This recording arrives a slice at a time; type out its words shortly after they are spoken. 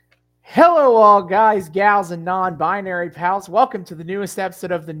Hello, all guys, gals, and non-binary pals. Welcome to the newest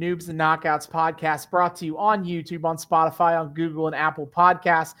episode of the Noobs and Knockouts Podcast, brought to you on YouTube, on Spotify, on Google, and Apple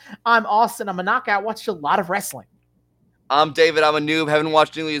Podcasts. I'm Austin. I'm a knockout. Watched a lot of wrestling. I'm David. I'm a noob. Haven't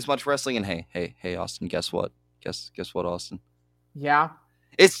watched nearly as much wrestling. And hey, Austin. Guess what? Guess what, Austin? Yeah.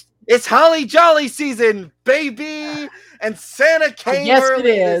 It's Holly Jolly season, baby, and Santa came early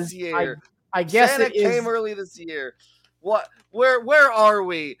this year. I guess Santa it is. came early this year. What? Where are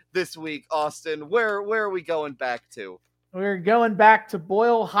we this week, Austin? Where are we going back to? We're going back to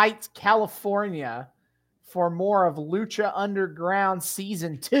Boyle Heights, California, for more of Lucha Underground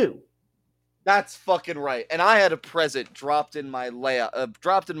Season 2. That's fucking right. And I had a present dropped in my lap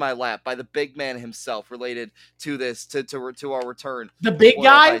by the big man himself, related to this to our return. The big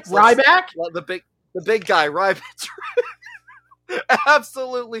guy, Ryback. The big guy, Ryback.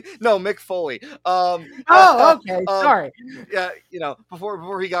 Absolutely. No, Mick Foley. Okay. Sorry. Yeah,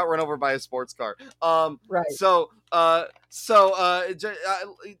 before he got run over by a sports car. Right. So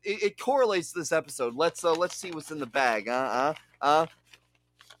it correlates to this episode. Let's see what's in the bag.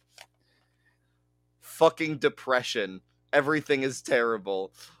 Fucking depression. Everything is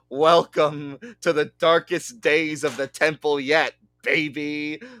terrible. Welcome to the darkest days of the temple yet,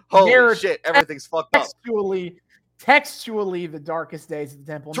 baby. Holy shit, everything's fucked up. Textually, the darkest days of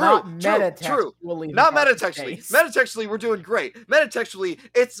the temple. True. Not metatextually, we're doing great. Metatextually,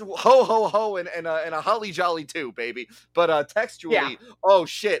 it's ho ho ho and a holly jolly too, baby. But textually, yeah. Oh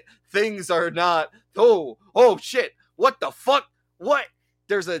shit, things are not. Oh shit, what the fuck? What?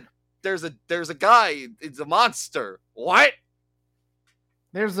 There's a guy. It's a monster. What?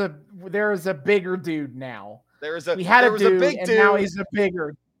 There is a bigger dude now. We had a big dude, and now he's a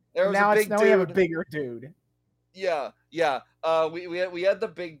bigger. We have a bigger dude. Yeah. We had the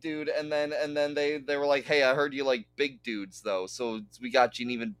big dude, and then they were like, hey, I heard you like big dudes though, so we got you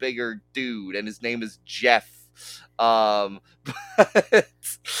an even bigger dude, and his name is Jeff. Yes,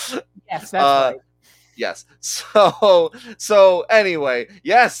 that's right. Yes. So anyway,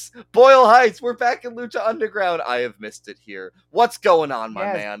 yes, Boyle Heights, we're back in Lucha Underground. I have missed it here. What's going on,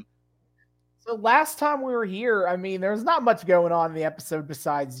 my man? So last time we were here, I mean, there's not much going on in the episode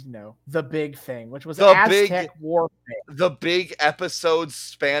besides, the big thing, which was Aztec Warfare. The big episode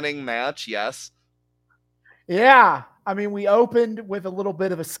spanning match, yes. Yeah. I mean, we opened with a little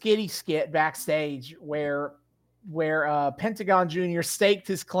bit of a skitty skit backstage where Pentagon Jr. staked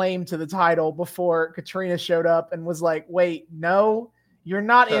his claim to the title before Katrina showed up and was like, wait, no, you're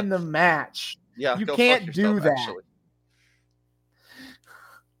not in the match. Yeah, you can't do that. Actually.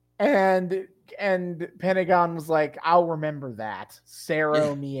 And Pentagon was like, I'll remember that.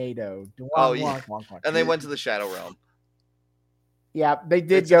 Cero Miedo. And they went to the Shadow Realm. Yeah, they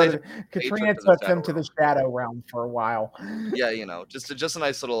did Katrina took them to the Shadow Realm for a while. Yeah, just a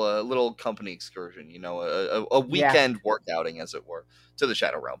nice little company excursion, a weekend workouting, as it were, to the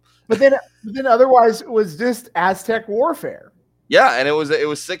Shadow Realm. But then otherwise it was just Aztec Warfare. Yeah, and it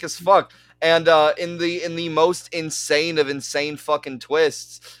was sick as fuck. And in the most insane of insane fucking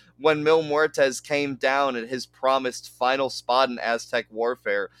twists, when Mil Muertes came down at his promised final spot in Aztec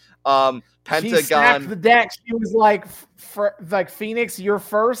Warfare, Pentagon, she stacked the deck. She was like Phoenix, you're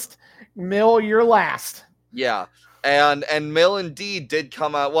first, Mil, you're last. Yeah, and Mil indeed did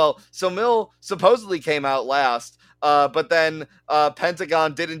come out. Well, so Mil supposedly came out last, but then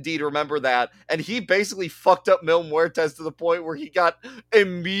Pentagon did indeed remember that, and he basically fucked up Mil Muertes to the point where he got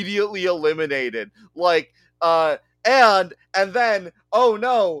immediately eliminated. And then, oh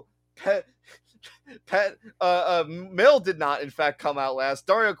no, Mil did not, in fact, come out last.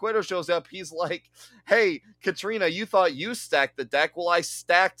 Dario Cueto shows up. He's like, hey, Katrina, you thought you stacked the deck. Well, I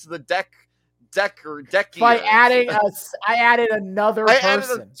stacked the deck. By adding I added another person. I added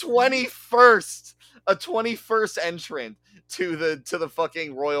a 21st entrant to the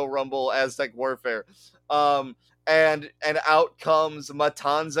fucking Royal Rumble Aztec Warfare. And out comes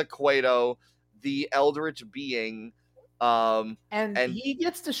Matanza Cueto, the Eldritch being. And he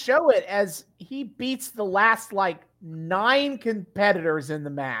gets to show it as he beats the last 9 competitors in the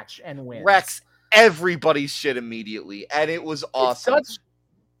match and wins. Wrecks everybody's shit immediately, and it was awesome.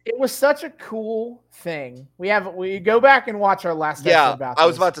 It was such a cool thing. We go back and watch our last episode about this. I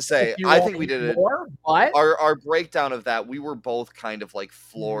was about to say, I think we did more, it. But our breakdown of that, we were both kind of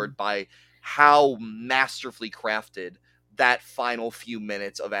floored by how masterfully crafted that final few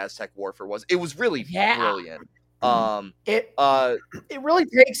minutes of Aztec Warfare was. It was really brilliant. It really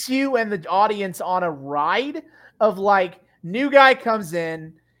takes you and the audience on a ride of new guy comes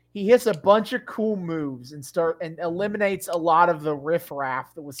in, he hits a bunch of cool moves and eliminates a lot of the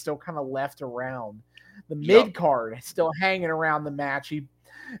riffraff that was still kind of left around. The mid card still hanging around the match.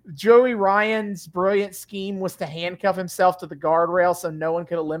 Joey Ryan's brilliant scheme was to handcuff himself to the guardrail so no one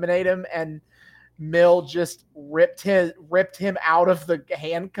could eliminate him, and Mill just ripped him out of the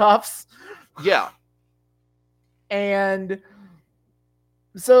handcuffs. Yeah. And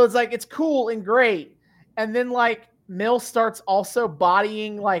so it's like, it's cool and great. And then like Mill starts also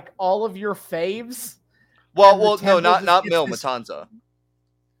bodying like all of your faves. Well, no, not Mill, Matanza.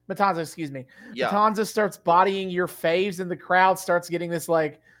 Matanza, excuse me. Yeah. Matanza starts bodying your faves, and the crowd starts getting this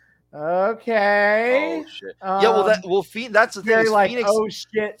like, okay. Oh shit. That's the thing. Very like, Phoenix, oh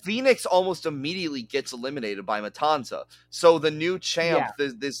shit. Phoenix almost immediately gets eliminated by Matanza. So the new champ,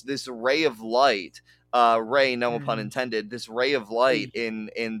 this ray of light, ray, no pun intended, this ray of light in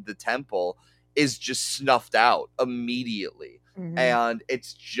the temple is just snuffed out immediately. And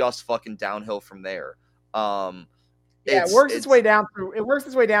it's just fucking downhill from there. It works its way down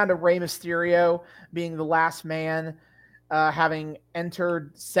to Rey Mysterio being the last man, having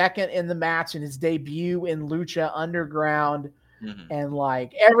entered second in the match in his debut in Lucha Underground, and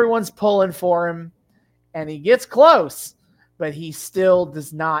like everyone's pulling for him, and he gets close, but he still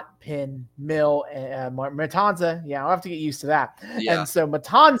does not pin Matanza. Yeah, I'll have to get used to that. Yeah. And so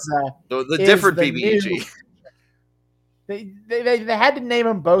Matanza, the different BBG. They had to name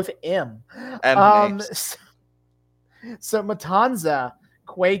them both M. So Matanza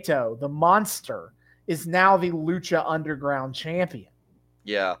Cueto, the monster, is now the Lucha Underground champion.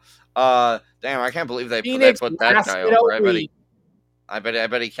 Yeah. Damn, I can't believe they put that guy over. I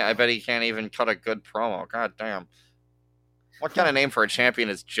bet he can't even cut a good promo. God damn. What kind of name for a champion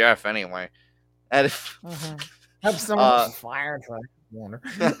is Jeff anyway? And if have someone fired for that.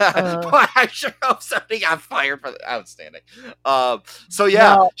 I sure hope somebody got fired for that. Outstanding. So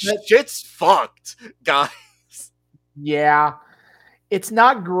yeah, shit's fucked, guys. Yeah, it's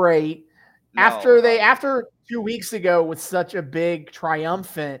not great. No. After 2 weeks ago with such a big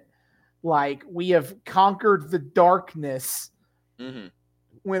triumphant, like, we have conquered the darkness,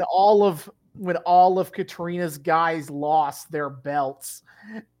 when all of Katrina's guys lost their belts,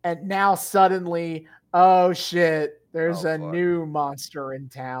 and now suddenly, oh shit, there's a new monster in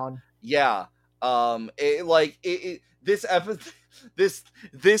town. Yeah. This episode,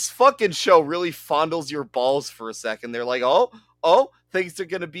 this fucking show really fondles your balls for a second. They're like, oh, things are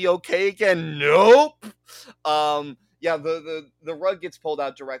gonna be okay again. Nope. Yeah, the rug gets pulled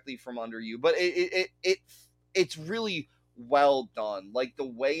out directly from under you, but it's really well done. Like, the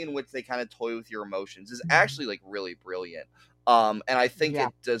way in which they kind of toy with your emotions is actually like really brilliant. And I think it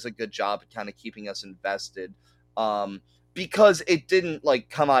does a good job at kind of keeping us invested. Because it didn't like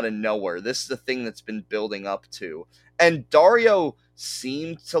come out of nowhere. This is the thing that's been building up to. And Dario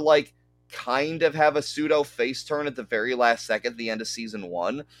seemed to like kind of have a pseudo face turn at the very last second at the end of season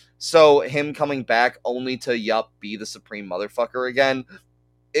 1. So him coming back only to be the supreme motherfucker again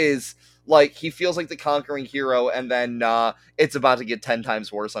is like, he feels like the conquering hero, and then it's about to get 10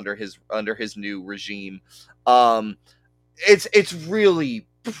 times worse under his new regime. It's really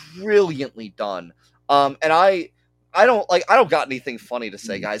brilliantly done. And I don't got anything funny to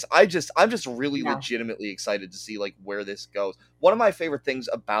say, guys. I'm just really legitimately excited to see like where this goes. One of my favorite things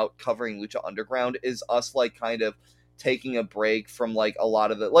about covering Lucha Underground is us like kind of taking a break from like a lot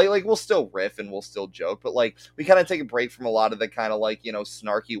of the like we'll still riff and we'll still joke, but like we kind of take a break from a lot of the kind of like, you know,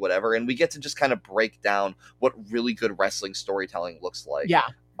 snarky whatever, and we get to just kind of break down what really good wrestling storytelling looks like. Yeah.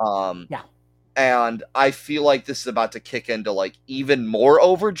 And I feel like this is about to kick into like even more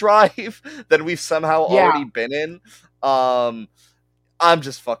overdrive than we've somehow already been in. I'm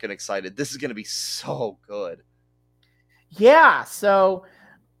just fucking excited. This is going to be so good. Yeah. So,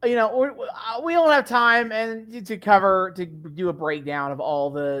 you know, we don't have time and to do a breakdown of all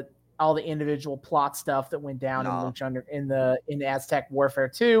the individual plot stuff that went down in Lucha in Aztec Warfare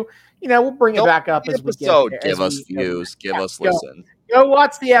 2. You know, we'll bring it back up as we get there. Give us views. Give us listen. Go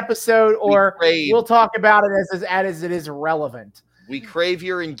watch the episode, or we'll talk about it as it is relevant. We crave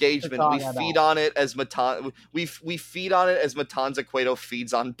your engagement. We feed on it as we feed on it as Matanza Cueto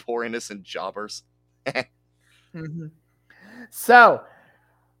feeds on poor innocent jobbers. So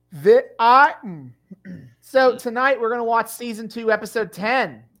tonight we're gonna watch season 2, episode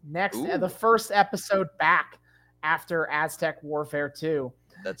 10. Next, the first episode back after Aztec Warfare 2.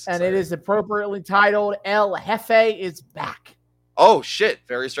 It is appropriately titled El Jefe is Back. Oh shit!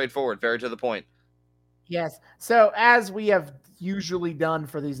 Very straightforward, very to the point. Yes. So as we have usually done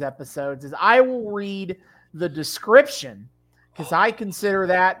for these episodes, is I will read the description, because I consider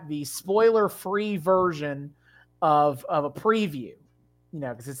that the spoiler-free version of a preview. You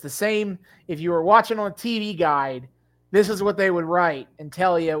know, because it's the same. If you were watching on a TV guide, this is what they would write and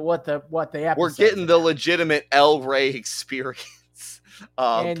tell you what the episode. We're getting the legitimate El Rey experience.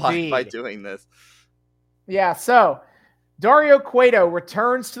 by doing this. Yeah, so Dario Cueto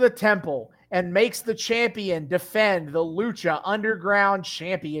returns to the temple and makes the champion defend the Lucha Underground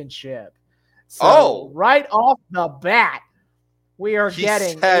Championship. So right off the bat, we are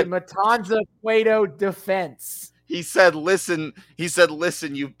getting a Matanza Cueto defense. He said, listen,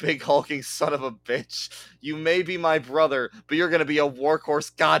 you big hulking son of a bitch. You may be my brother, but you're going to be a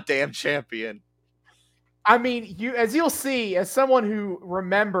workhorse goddamn champion. I mean, as you'll see, as someone who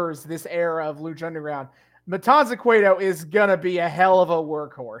remembers this era of Lucha Underground, Matanza Cueto is going to be a hell of a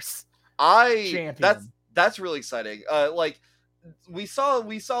workhorse champion. That's really exciting. Like, we saw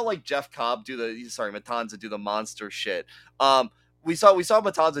like Jeff Cobb Matanza do the monster shit. We saw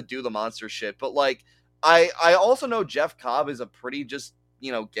Matanza do the monster shit, but like, I also know Jeff Cobb is a pretty just,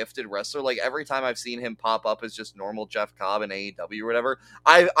 gifted wrestler. Like, every time I've seen him pop up as just normal Jeff Cobb in AEW or whatever,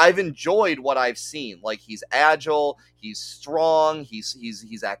 I've enjoyed what I've seen. Like, he's agile, he's strong,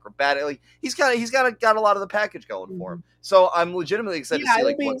 he's acrobatic. Like, he's got a lot of the package going for him. So I'm legitimately excited to see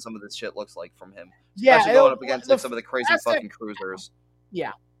like what some of this shit looks like from him. Especially going up against like some of the crazy fucking cruisers.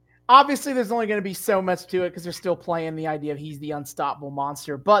 Yeah. Obviously, there's only going to be so much to it because they're still playing the idea of he's the unstoppable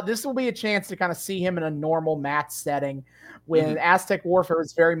monster. But this will be a chance to kind of see him in a normal match setting when Aztec Warfare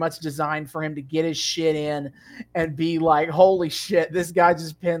is very much designed for him to get his shit in and be like, holy shit, this guy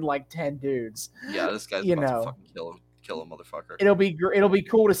just pinned like 10 dudes. Yeah, this guy's about to fucking kill a motherfucker. It'll be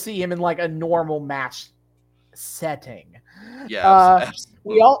cool to see him in like a normal match setting. Yeah,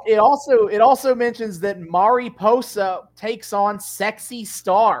 it also mentions that Mariposa takes on Sexy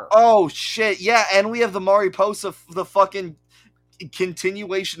Star. Oh shit, yeah, and we have the Mariposa, the fucking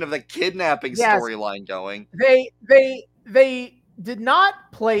continuation of the kidnapping storyline going. They did not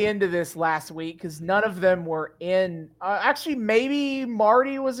play into this last week because none of them were in. Actually, maybe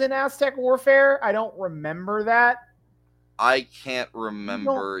Marty was in Aztec Warfare. I don't remember that. I can't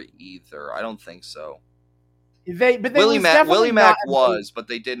remember either. I don't think so. Willie Mack was, but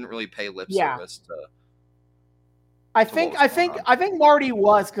they didn't really pay lip service to. I think Marty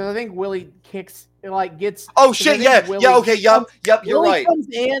was because I think Willie gets. Oh shit! Yeah. Okay. Yep. You're right. Comes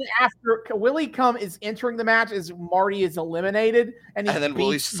in after Willie is entering the match as Marty is eliminated, and then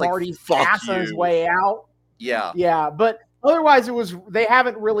Willie's Marty's ass on his way out. Yeah. Yeah, but otherwise they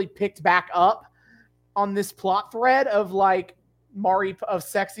haven't really picked back up on this plot thread of like of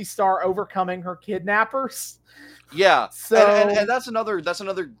Sexy Star overcoming her kidnappers. Yeah. So and that's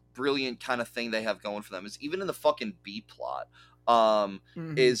another brilliant kind of thing they have going for them is even in the fucking B plot.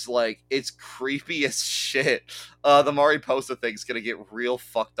 Is like it's creepy as shit. The Mariposa thing's gonna get real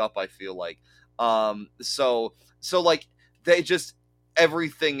fucked up, I feel like. So like they just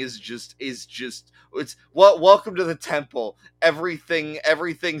everything is just it's welcome to the temple.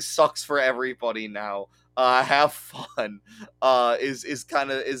 Everything sucks for everybody now. Have fun. Is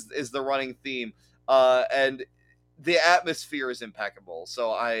the running theme. And the atmosphere is impeccable,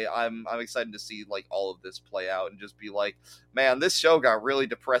 so I'm excited to see like all of this play out and just be like, man, this show got really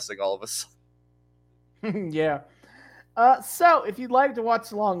depressing all of a sudden. Yeah. So if you'd like to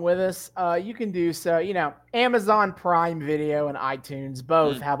watch along with us, you can do so. Amazon Prime Video and iTunes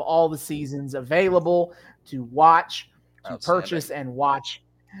both have all the seasons available to watch, to purchase and watch.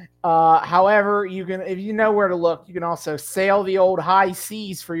 However, you can, if you know where to look, you can also sail the old high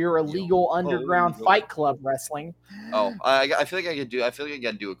seas for your illegal underground Fight Club wrestling. I feel like I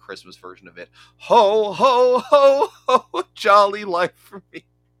gotta do a Christmas version of it. Ho ho ho ho, jolly life for me.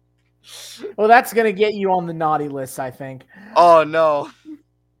 Well, that's gonna get you on the naughty list, I think. Oh no.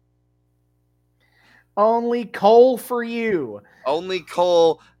 Only coal for you. Only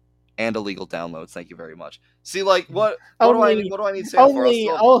coal and illegal downloads. Thank you very much. See, like, what do I need Santa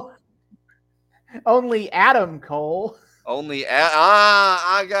for? Only Adam Cole. Only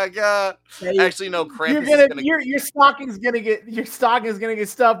I got. Actually, no. Krampus your stocking's gonna get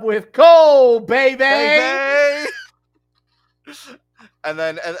stuffed with coal, baby. And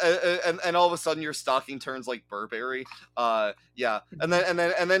then and all of a sudden your stocking turns like Burberry. Yeah. And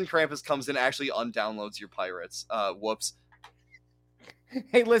then Krampus comes in and actually undownloads your pirates. Whoops.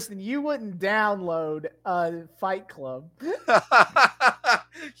 Hey, listen, you wouldn't download Fight Club.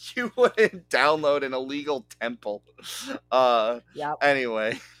 You wouldn't download an illegal temple. Yeah.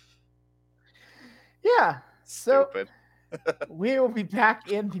 Anyway. Yeah. Stupid. We will be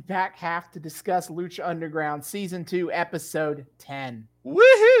back in the back half to discuss Lucha Underground Season 2, Episode 10.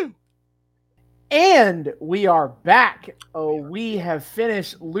 Woohoo! And we are back. We have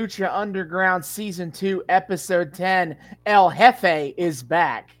finished Lucha Underground Season 2, Episode 10. El Jefe is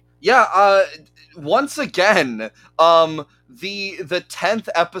back. Yeah, once again, the 10th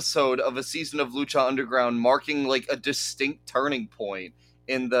episode of a season of Lucha Underground marking like a distinct turning point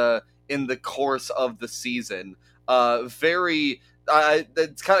in the course of the season. Very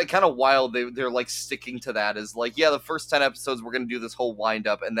it's kind of wild they're like sticking to that as like, yeah, the first 10 episodes we're going to do this whole wind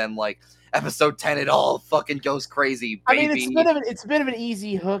up, and then like episode 10 it all fucking goes crazy, baby. I mean, it's a bit of an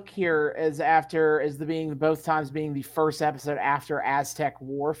easy hook here both times being the first episode after Aztec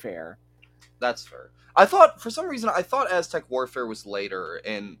Warfare. That's fair. I thought for some reason Aztec Warfare was later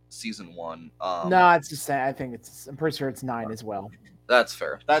in season 1. No, it's just I'm pretty sure it's 9 as well. That's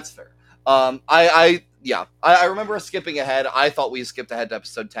fair. I remember us skipping ahead. I thought we skipped ahead to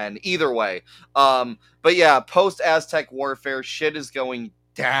episode 10. Either way. But yeah, post Aztec Warfare, shit is going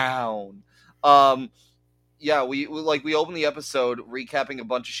down. Yeah, we open the episode recapping a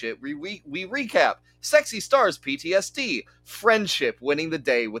bunch of shit. We recap Sexy Stars PTSD, friendship winning the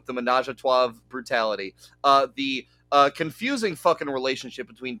day with the menage a trois of brutality, the confusing fucking relationship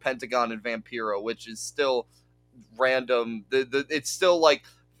between Pentagon and Vampiro, which is still random. It's still like,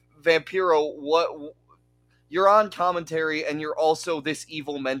 Vampiro, what? You're on commentary and you're also this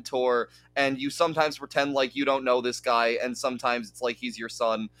evil mentor, and you sometimes pretend like you don't know this guy, and sometimes it's like he's your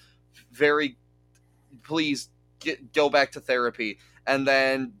son. Please go back to therapy. And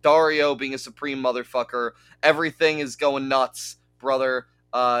then Dario being a supreme motherfucker. Everything is going nuts, brother.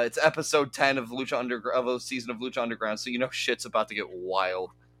 It's episode 10 of Lucha Underground, of a season of Lucha Underground, so you know shit's about to get wild.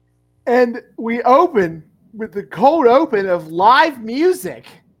 And we open with the cold open of live music.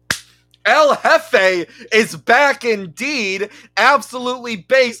 El Jefe is back indeed, absolutely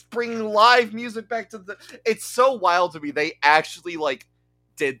based, bringing live music back to the... It's so wild to me. They actually, like,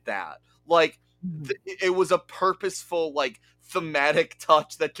 did that. Like, it was a purposeful, like, thematic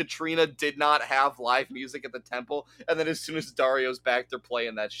touch that Katrina did not have live music at the temple, and then as soon as Dario's back, they're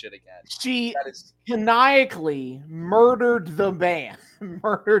playing that shit again. She maniacally murdered the band,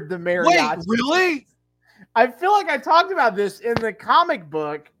 murdered the mariachi. Wait, really? I feel like I talked about this in the comic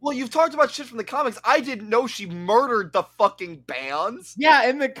book. Well, you've talked about shit from the comics. I didn't know she murdered the fucking bands. Yeah,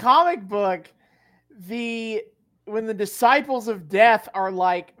 in the comic book, when the Disciples of Death are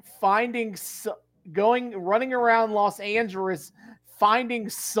like running around Los Angeles finding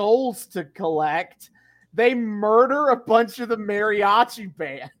souls to collect, they murder a bunch of the mariachi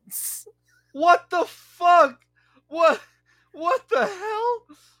bands. What the fuck? What the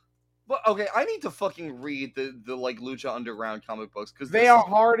hell? Well, okay, I need to fucking read the like Lucha Underground comic books, because they are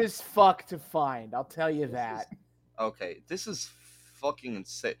hard as fuck to find. I'll tell you that. Okay, this is fucking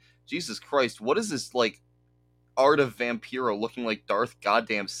insane. Jesus Christ, what is this like art of Vampiro looking like Darth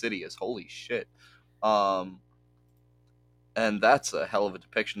goddamn Sidious? Holy shit. And that's a hell of a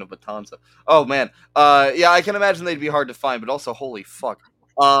depiction of Matanza. Oh man, yeah, I can imagine they'd be hard to find, but also holy fuck.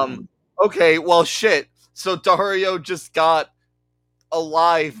 Okay, well shit. So Dario just got a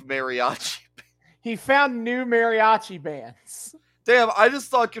live mariachi. He found new mariachi bands. Damn, I just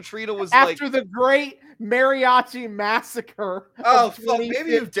thought Katrina was after the great mariachi massacre. Oh, fuck,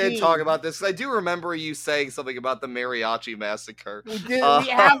 maybe you did talk about this. I do remember you saying something about the mariachi massacre. We did.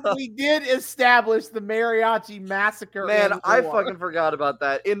 We did establish the mariachi massacre. Man, I fucking forgot about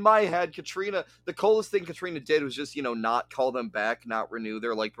that. In my head, Katrina, the coolest thing Katrina did was just, not call them back, not renew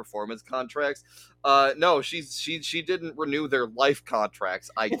their like performance contracts. No, she didn't renew their life contracts,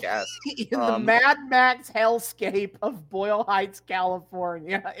 I guess. In the Mad Max hellscape of Boyle Heights,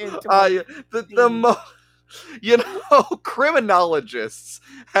 California. Criminologists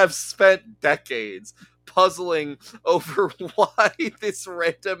have spent decades puzzling over why this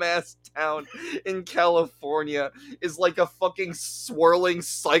random ass town in California is like a fucking swirling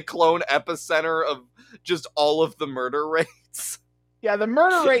cyclone epicenter of just all of the murder rates. Yeah, the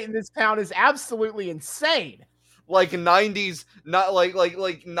murder rate in this town is absolutely insane. Like 90s, not like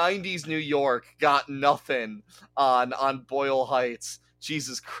 90s New York got nothing on Boyle Heights.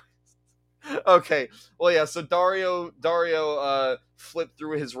 Jesus Christ. Okay, well yeah, so Dario flipped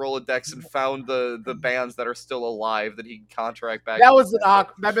through his Rolodex and found the bands that are still alive that he can contract back. That was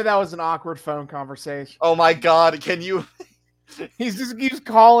an awkward phone conversation. Oh my god, can you... He just keeps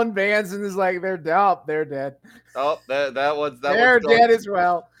calling bands and is like, they're dead. Oh, they're dead as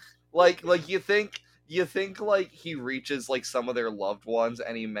well. Like you think like he reaches like some of their loved ones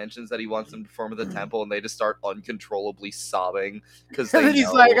and he mentions that he wants them to perform at the temple and they just start uncontrollably sobbing because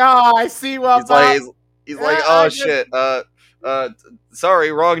he's like, oh, I see what he's like, oh shit,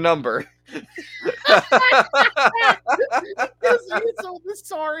 sorry, wrong number. It's on the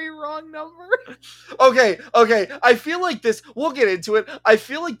sorry wrong number. Okay. I feel like this, we'll get into it. I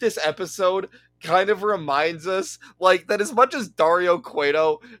feel like this episode kind of reminds us, like, that as much as Dario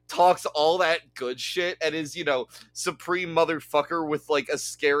Cueto talks all that good shit and is, supreme motherfucker with, like, a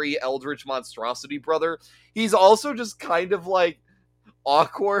scary eldritch monstrosity brother, he's also just kind of, like,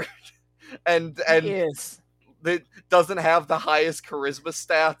 awkward and that doesn't have the highest charisma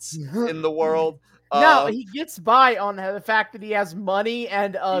stats in the world. No, he gets by on the fact that he has money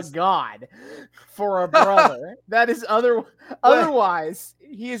and a god for a brother. That is otherwise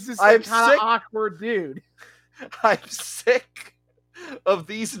he is just a kind of awkward dude. I'm sick of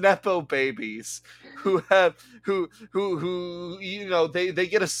these nepo babies who they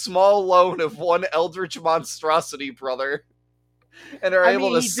get a small loan of one eldritch monstrosity brother and are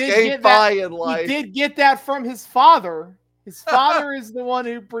able to skate by in life. He did get that from his father. His father is the one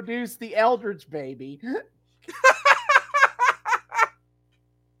who produced the Eldritch baby.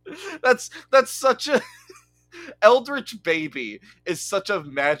 That's such a Eldritch baby is such a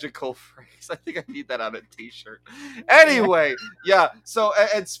magical phrase. I think I need that on a t-shirt. Anyway, yeah. So,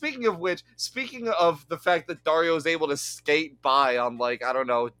 and speaking of the fact that Dario is able to skate by on, like, I don't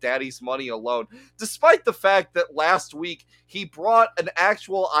know, daddy's money alone, despite the fact that last week he brought an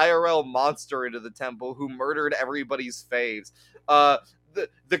actual IRL monster into the temple who murdered everybody's faves.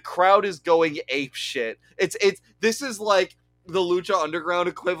 The crowd is going ape shit. This is like the Lucha Underground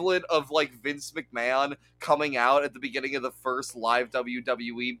equivalent of, like, Vince McMahon coming out at the beginning of the first live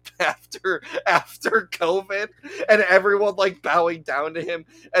WWE after COVID, and everyone, like, bowing down to him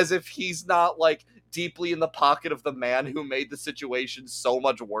as if he's not, like, deeply in the pocket of the man who made the situation so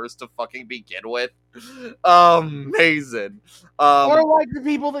much worse to fucking begin with. Amazing. Or like the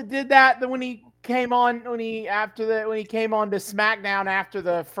people that did that when he came on to SmackDown after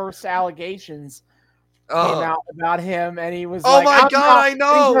the first allegations came out about him, and he was like, my God, I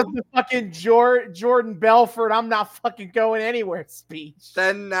know! He was the fucking Jordan Belfort, I'm not fucking going anywhere speech.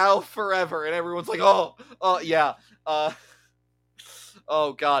 Then, now, forever. And everyone's like, oh, yeah.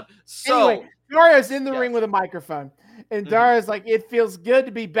 Oh, God. So, anyway, Dario's in the ring with a microphone, and Dario's like, it feels good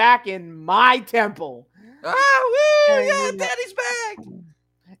to be back in my temple. Ah, woo! Yeah, Daddy's back!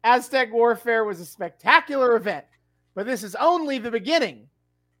 Aztec Warfare was a spectacular event, but this is only the beginning.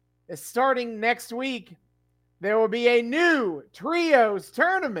 Starting next week, there will be a new trios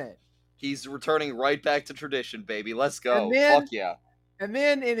tournament. He's returning right back to tradition, baby. Let's go. Fuck yeah. And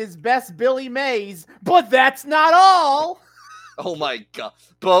then in his best Billy Mays, but that's not all. Oh my God.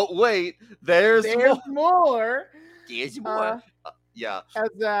 But wait, there's more. There's more. Yeah.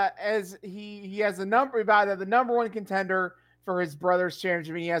 As he has the number one contender for his brother's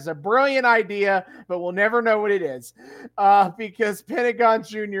championship. He has a brilliant idea, but we'll never know what it is because Pentagon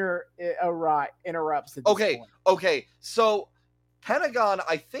Jr. interrupts at this point. Okay. So Pentagon,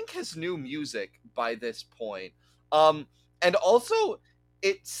 I think, has new music by this point. And also,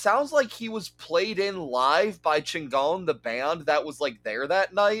 it sounds like he was played in live by Chingon, the band that was, like, there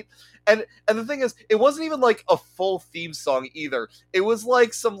that night. And the thing is, it wasn't even, like, a full theme song either. It was,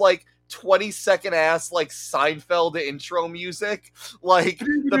 like, some, like, 20-second ass, like, Seinfeld intro music, like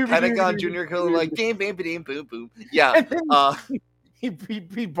the Pentagon Jr. like bam bam bam boom boom. Yeah. He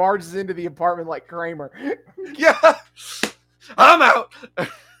barges into the apartment like Kramer. Yeah. I'm out.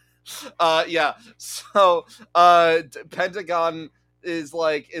 Yeah. So Pentagon is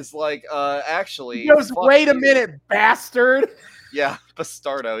like actually he goes, wait a minute, bastard. Yeah,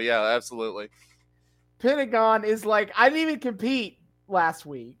 bastardo. Yeah, absolutely. Pentagon is like, I didn't even compete last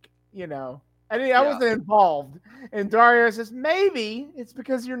week. I wasn't involved. And Dario says, maybe it's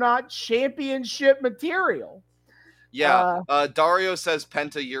because you're not championship material. Yeah. Dario says,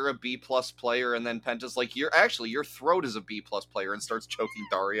 Penta, you're a B+ player. And then Penta's like, your throat is a B+ player, and starts choking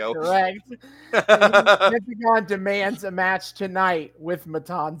Dario. Correct. Pentagon demands a match tonight with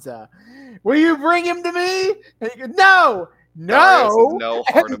Matanza. Will you bring him to me? And he goes, no. Says, no,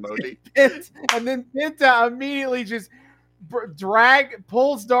 heart emoji. And then Penta immediately just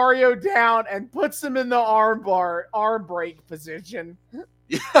pulls Dario down and puts him in the arm break position.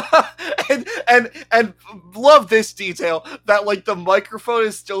 Yeah, and love this detail that, like, the microphone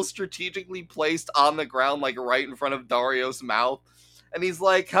is still strategically placed on the ground, like, right in front of Dario's mouth, and he's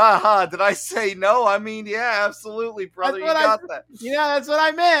like, ha, did I say no? I mean, yeah, absolutely, brother, you got that. That's what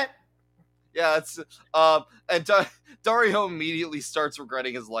I meant. Yeah, it's and Dario immediately starts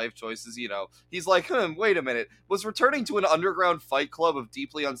regretting his life choices. He's like, wait a minute, was returning to an underground fight club of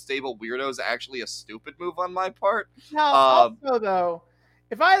deeply unstable weirdos actually a stupid move on my part? No, also though,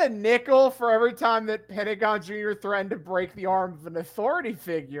 If I had a nickel for every time that Pentagon Jr. threatened to break the arm of an authority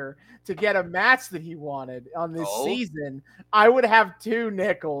figure to get a match that he wanted on this season, I would have 2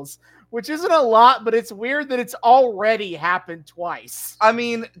 nickels, which isn't a lot, but it's weird that it's already happened twice. I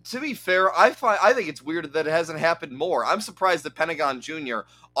mean, to be fair, I think it's weird that it hasn't happened more. I'm surprised that Pentagon Jr.,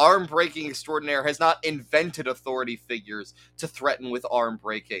 arm breaking extraordinaire, has not invented authority figures to threaten with arm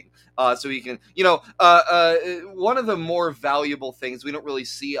breaking. So he can, one of the more valuable things we don't really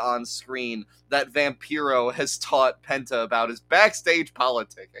see on screen that Vampiro has taught Penta about is backstage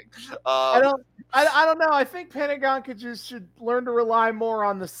politicking. I don't know. I think Pentagon should learn to rely more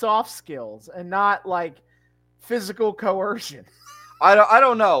on the soft skills and not like physical coercion. I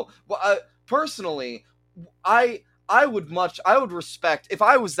don't know. Well, personally, I would respect, if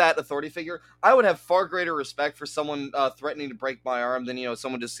I was that authority figure, I would have far greater respect for someone threatening to break my arm than,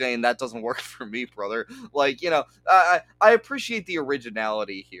 someone just saying that doesn't work for me, brother. Like, I appreciate the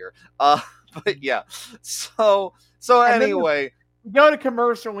originality here. But yeah. So anyway, we go to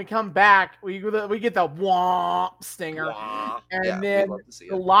commercial and we come back. We get the womp stinger, and then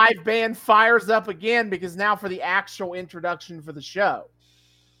the live band fires up again because now for the actual introduction for the show.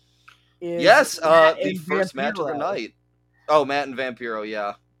 The first match of the night. Oh, Matt and Vampiro,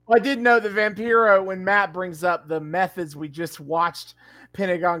 yeah. Well, I did know that Vampiro, when Matt brings up the methods we just watched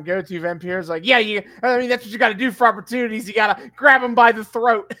Pentagon go to, Vampiro's like, that's what you got to do for opportunities. You got to grab them by the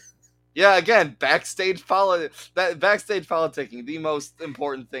throat. Yeah, again, backstage politicking, the most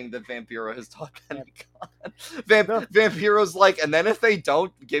important thing that Vampiro has taught Pentagon. Vampiro's like, and then if they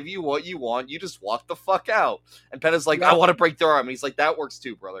don't give you what you want, you just walk the fuck out. And Penta's like, I want to break their arm. And he's like, that works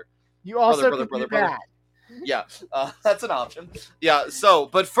too, brother. You also brother. Yeah, that's an option. Yeah,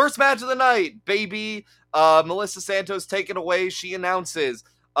 but first match of the night, baby. Melissa Santos take it away. She announces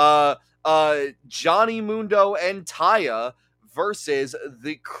Johnny Mundo and Taya versus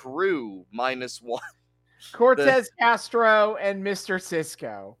the Crew -1. Cortez Castro and Mr.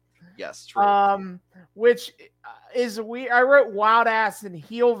 Cisco. Yes, true. Which is I wrote wild ass and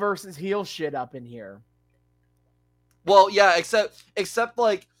heel versus heel shit up in here. Well, yeah, except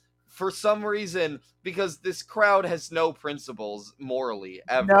like for some reason, because this crowd has no principles morally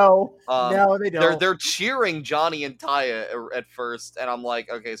ever. No, they don't. They're cheering Johnny and Taya at first, and I'm like,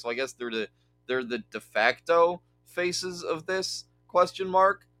 okay, so I guess they're the de facto faces of this ?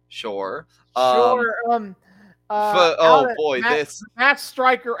 Sure. This Matt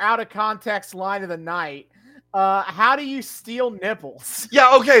Striker out of context line of the night. How do you steal nipples?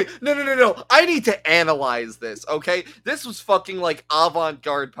 Yeah, okay. No. I need to analyze this, okay? This was fucking like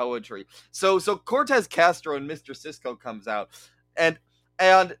avant-garde poetry. So Cortez Castro and Mr. Cisco comes out, and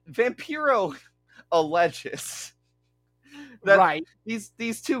Vampiro alleges that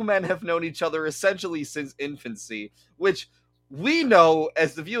these two men have known each other essentially since infancy, which we know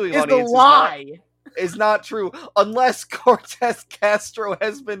as the viewing audience is not true, unless Cortez Castro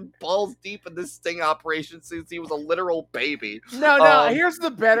has been balls deep in this sting operation since he was a literal baby. No, here's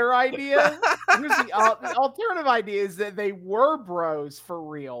the better idea. Here's the alternative idea is that they were bros for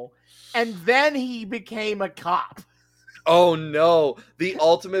real, and then he became a cop. Oh no, the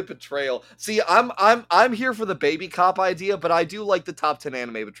ultimate betrayal. See, I'm here for the baby cop idea, but I do like the top 10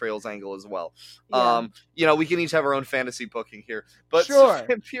 anime betrayals angle as well. Yeah. We can each have our own fantasy booking here. But sure.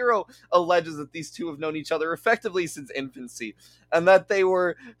 Vampiro alleges that these two have known each other effectively since infancy, and that they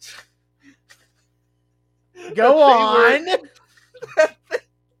were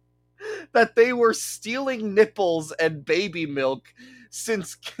that they were stealing nipples and baby milk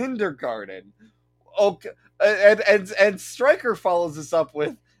since kindergarten. Okay. And Stryker follows this up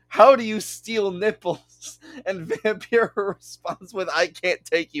with, how do you steal nipples? And Vampiro responds with, I can't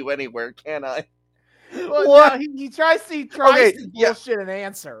take you anywhere, can I? Well, what? No, he tries to bullshit an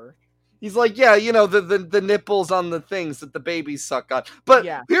answer. He's like, yeah, the nipples on the things that the babies suck on. But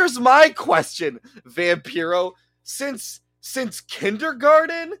here's my question, Vampiro. Since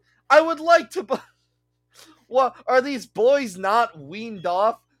kindergarten, I would like to... Well, are these boys not weaned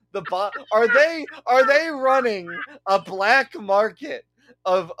off? Are they running a black market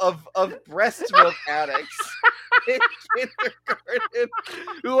of breast milk addicts in kindergarten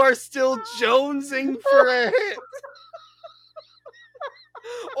who are still jonesing for a hit?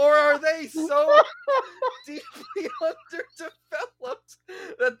 Or are they so deeply underdeveloped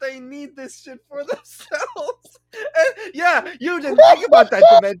that they need this shit for themselves? And yeah, you didn't think about that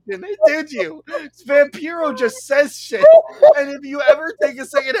dimension, did you? Vampiro just says shit, and if you ever take a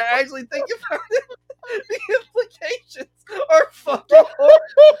second to actually think about it, the implications are fucking horrible.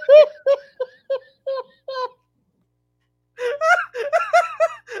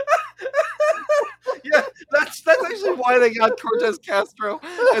 Yeah, that's actually why why they got Cortez Castro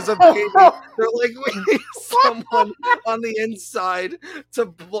as a baby. They're like, we need someone on the inside to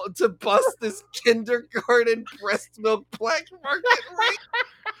bust this kindergarten breast milk black market rate.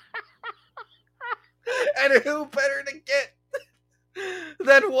 And who better to get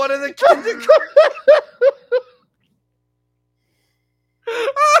than one of the kindergarten?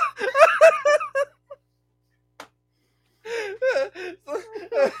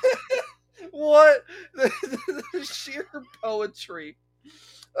 What the sheer poetry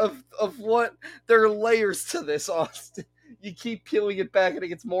of what there are layers to this, Austin. You keep peeling it back and it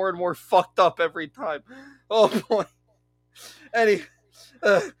gets more and more fucked up every time. Oh boy.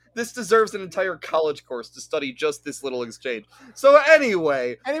 This deserves an entire college course to study just this little exchange. So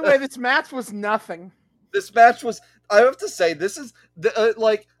anyway, this match was nothing. This match was, I have to say, this is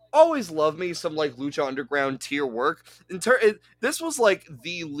like, always love me some like Lucha Underground tier work. This was like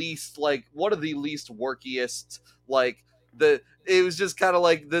the least, like one of the least workiest. Like it was just kind of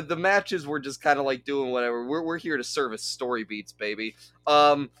like the matches were just kind of like doing whatever. We're here to service story beats, baby.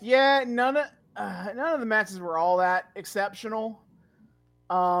 Yeah, none of the matches were all that exceptional.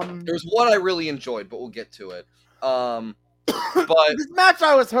 There's one I really enjoyed, but we'll get to it. But this match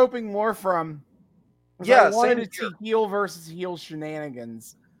I was hoping more from. Yeah, I wanted to see heel versus heel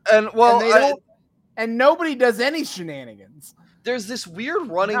shenanigans. And well, and nobody does any shenanigans. There's this weird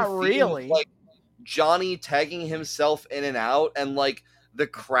running theme really. Of, like Johnny tagging himself in and out, and like the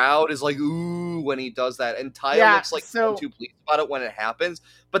crowd is like ooh when he does that, and Taya looks like too pleased about it when it happens,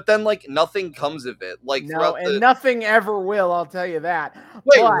 but then like nothing comes of it. Like nothing ever will. I'll tell you that.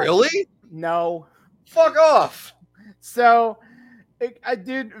 Wait, really? No. Fuck off. So,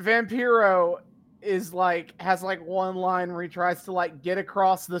 dude, Vampiro has one line where he tries to like get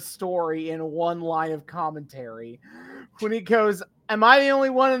across the story in one line of commentary when he goes, "Am I the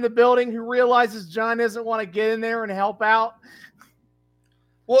only one in the building who realizes John doesn't want to get in there and help out?"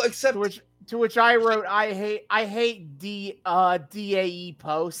 Well, except to which I wrote, I hate DAE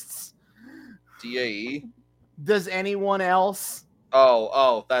posts. DAE? Does anyone else?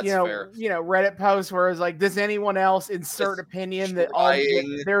 Oh, that's fair. Reddit posts where it's like, does anyone else insert opinion that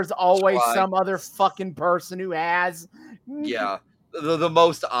there's always some other fucking person who has? Yeah. The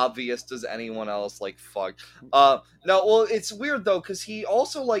most obvious, does anyone else, like, fuck. No, well, it's weird, though, because he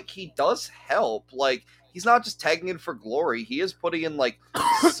also, like, he does help. Like, he's not just tagging in for glory. He is putting in, like,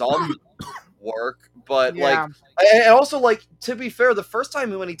 some work. But, like, and also, like, to be fair, the first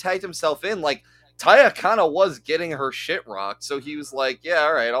time when he tagged himself in, like, Taya kind of was getting her shit rocked, so he was like, yeah,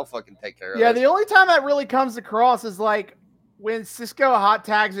 all right, I'll fucking take care of it. Yeah, the only time that really comes across is, like, when Cisco hot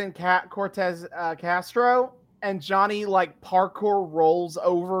tags in Cortez Castro, and Johnny, like, parkour rolls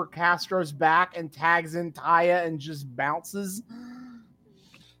over Castro's back and tags in Taya and just bounces.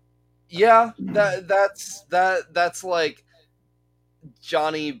 Yeah, that's like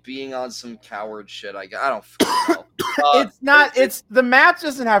Johnny being on some coward shit. I don't know. It's not. The match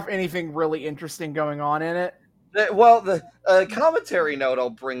doesn't have anything really interesting going on in it. The commentary note I'll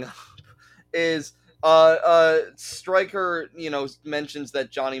bring up is Stryker, mentions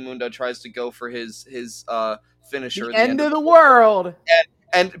that Johnny Mundo tries to go for his finisher. The end of the world.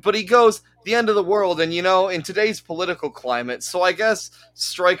 But he goes, the end of the world, and in today's political climate, so I guess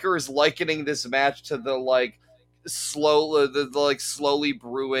Stryker is likening this match to the slowly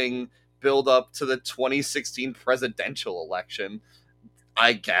brewing build up to the 2016 presidential election,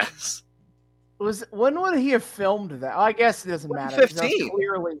 I guess. When would he have filmed that? I guess it doesn't matter.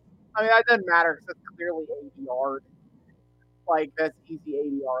 2015. That doesn't matter because it's clearly ADR. Like, that's easy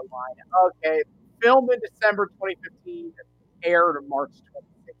ADR line. Okay, filmed in December 2015, aired in March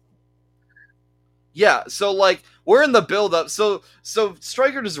 2016. Yeah, so like we're in the build up. So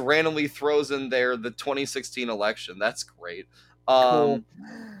Stryker just randomly throws in there the 2016 election. That's great. Cool.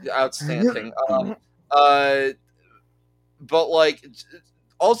 Outstanding. But like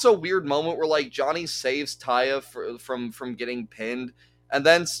also weird moment where like Johnny saves Taya from getting pinned and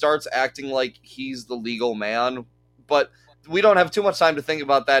then starts acting like he's the legal man. But we don't have too much time to think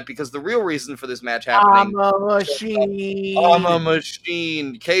about that because the real reason for this match happening. I'm a machine. I'm a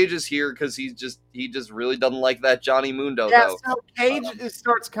machine. Cage is here because he just really doesn't like that Johnny Mundo. Yeah, though. So Cage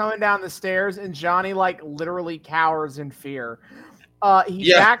starts coming down the stairs and Johnny like literally cowers in fear.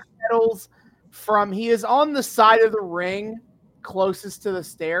 He backpedals he is on the side of the ring closest to the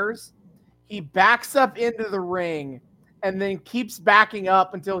stairs. He backs up into the ring and then keeps backing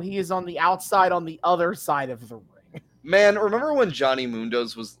up until he is on the outside on the other side of the ring. Man, remember when Johnny Mundo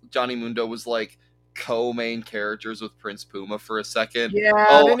was like co-main characters with Prince Puma for a second?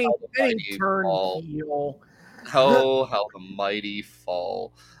 Yeah, then he turned heel. Oh, how the mighty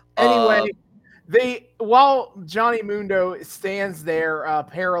fall. Anyway, While Johnny Mundo stands there,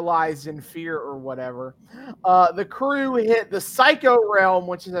 paralyzed in fear or whatever, the crew hit the Psycho Realm,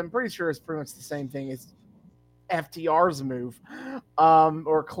 which is, I'm pretty sure, is pretty much the same thing as FTR's move,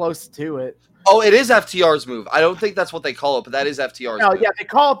 or close to it. Oh, it is FTR's move. I don't think that's what they call it, but that is FTR's move. Yeah, they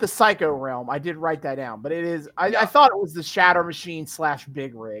call it the Psycho Realm. I did write that down, but it is. I thought it was the Shatter Machine /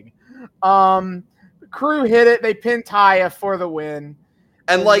 Big Rig. Crew hit it. They pin Taya for the win.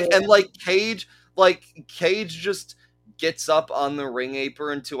 And Cage just gets up on the ring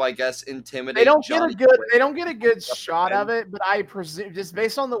apron to, I guess, intimidate. They don't get a good shot of it, but I presume, just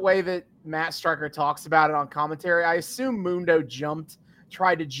based on the way that Matt Striker talks about it on commentary, I assume Mundo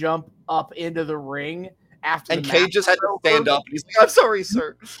tried to jump up into the ring after. And Cage just had to stand up. And he's like, "I'm sorry,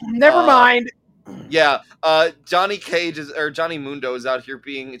 sir." Never mind. Yeah, Johnny Mundo is out here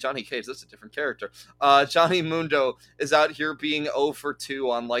being Johnny Cage. That's a different character. Johnny Mundo is out here being 0 for 2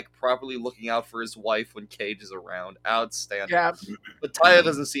 on like properly looking out for his wife when Cage is around. Outstanding. Yeah, but Taya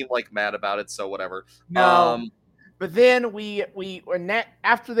doesn't seem like mad about it, so whatever. No. But then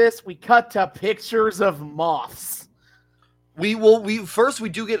after this we cut to pictures of moths. We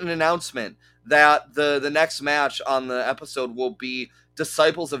do get an announcement that the next match on the episode will be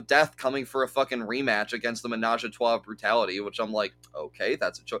Disciples of Death coming for a fucking rematch against the Menage a Trois of Brutality, which I'm like, okay,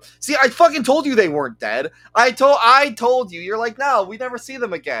 that's a choice. See, I fucking told you they weren't dead. I told you. You're like, no, we never see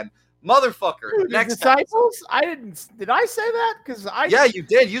them again. Motherfucker. Dude, next Disciples? I didn't. Did I say that? Yeah, you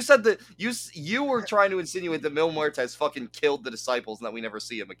did. You said that you were trying to insinuate that Mil Muertes fucking killed the Disciples and that we never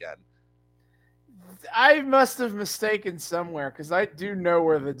see him again. I must have mistaken somewhere, because I do know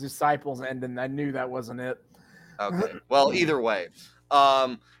where the Disciples end, and I knew that wasn't it. Okay. Well, either way.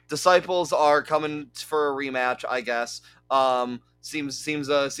 Disciples are coming for a rematch, I guess. Seems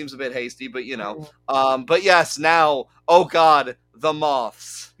a bit hasty, but you know. But yes, now, oh god, the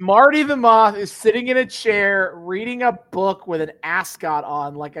Moths. Marty the Moth is sitting in a chair reading a book with an ascot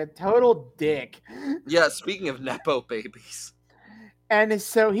on, like a total dick. Yeah, speaking of Nepo babies. And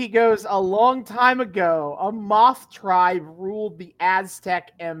so he goes, a long time ago, a moth tribe ruled the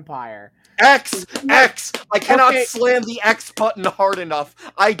Aztec Empire. X! I cannot slam the X button hard enough.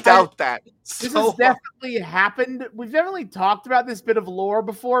 I doubt that. This has definitely happened. We've definitely talked about this bit of lore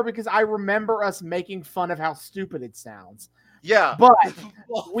before, because I remember us making fun of how stupid it sounds. Yeah. But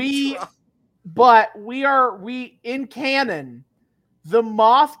we in canon, the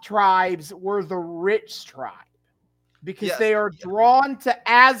moth tribes were the rich tribe. Because they are drawn to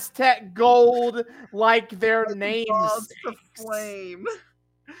Aztec gold like their names. The flame.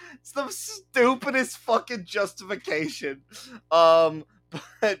 It's the stupidest fucking justification.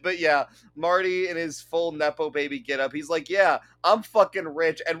 But yeah, Marty in his full Nepo baby getup, he's like, yeah, I'm fucking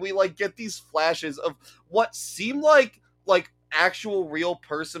rich. And we like get these flashes of what seem like actual real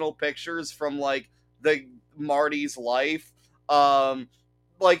personal pictures from like the Marty's life.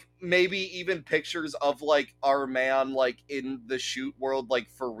 Like maybe even pictures of like our man like in the shoot world, like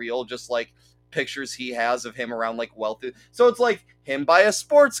for real, just like pictures he has of him around like wealthy. So it's like him by a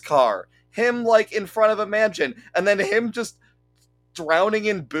sports car, him like in front of a mansion, and then him just drowning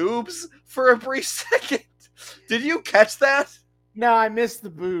in boobs for a brief second. Did you catch that? No, I missed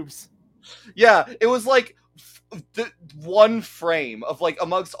the boobs. Yeah, it was like the one frame of like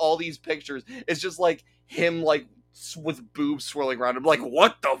amongst all these pictures. It's just like him like with boobs swirling around. I'm like,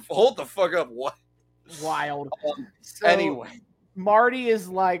 what the? Hold the fuck up! What? Wild. So, anyway, Marty is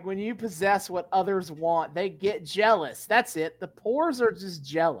like, when you possess what others want, they get jealous. That's it. The Poors are just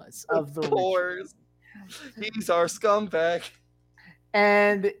jealous of the Poors. He's our scumbag.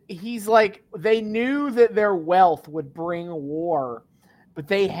 And he's like, they knew that their wealth would bring war, but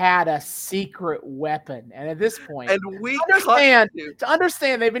they had a secret weapon. And at this point, and we to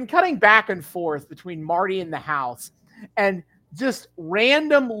understand, they've been cutting back and forth between Marty and the house and just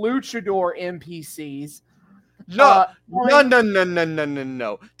random luchador NPCs. No.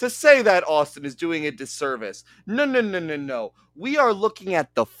 To say that, Austin, is doing a disservice. No. We are looking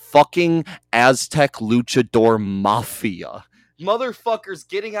at the fucking Aztec luchador mafia. Motherfuckers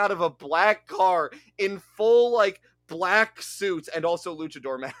getting out of a black car in full, like, black suits and also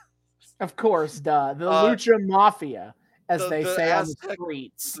luchador masks. Of course, the Lucha Mafia, as they say on the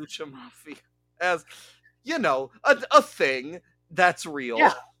streets. Lucha Mafia. As, you know, a thing that's real.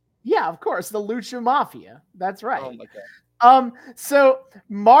 Yeah, of course, the Lucha Mafia. That's right. Oh, my God. So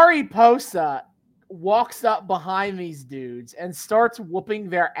Mariposa walks up behind these dudes and starts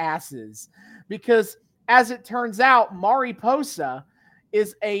whooping their asses because, as it turns out, Mariposa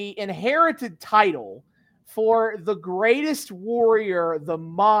is a inherited title for the greatest warrior the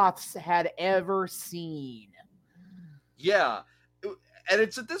Moths had ever seen. Yeah. And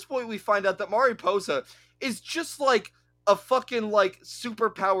it's at this point we find out that Mariposa is just like a fucking like super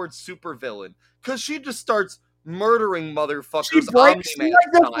powered super villain, because she just starts murdering motherfuckers. She breaks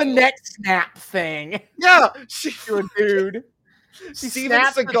the neck snap thing. Yeah, to a dude. Steven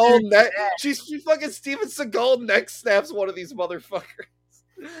Seagal neck. She fucking Steven Seagal neck snaps one of these motherfuckers.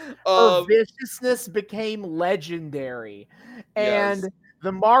 Her viciousness became legendary, and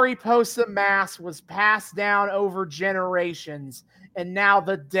the Mariposa mask was passed down over generations, and now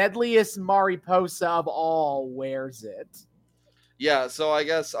the deadliest Mariposa of all wears it. Yeah, so I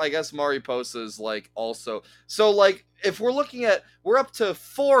guess Mariposa is like also, so like if we're looking at, we're up to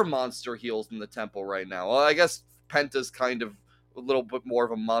 4 monster heels in the temple right now. Well, I guess Penta's kind of a little bit more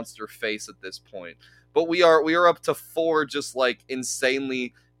of a monster face at this point, but we are up to 4 just like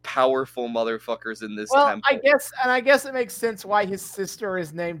insanely powerful motherfuckers in this temple. I guess it makes sense why his sister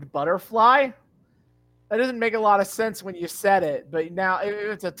is named Butterfly. That doesn't make a lot of sense when you said it, but now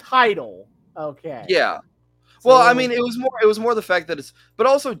it's a title. Okay. Yeah. Well, I mean, it was more the fact that it's, but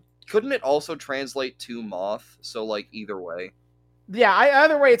also, couldn't it also translate to moth? So like either way. Yeah,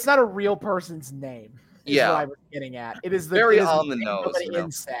 either way, it's not a real person's name. Yeah, what I was getting at. It is very on the nose, of an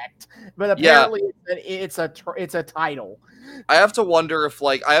insect, but apparently it's a title. I have to wonder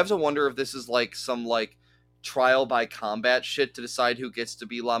if this is like some like trial by combat shit to decide who gets to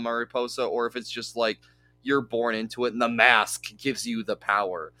be La Mariposa, or if it's just like you're born into it and the mask gives you the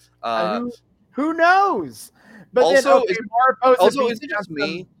power. Who knows? But also, then, Mariposa is it just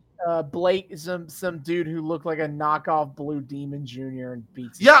me? Blake, some dude who looked like a knockoff Blue Demon Jr. and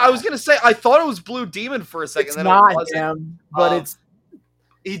beats. Yeah, I was gonna say I thought it was Blue Demon for a second. It's then not it wasn't. him, but it's.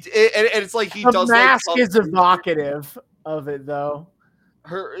 And it's like he does. The mask is evocative of it, though.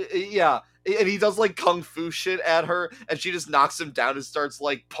 And he does like kung fu shit at her, and she just knocks him down and starts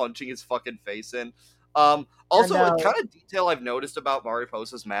like punching his fucking face in. Also, a kind of detail I've noticed about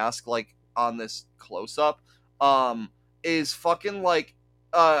Mariposa's mask, like on this close up, is fucking like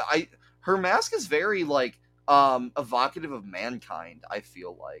her mask is very like evocative of mankind. I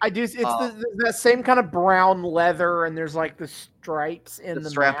feel like I do. It's the same kind of brown leather, and there's like the stripes in the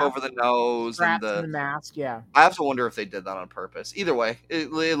strap mask. over the nose, straps and the mask. Yeah, I have to wonder if they did that on purpose. Either way,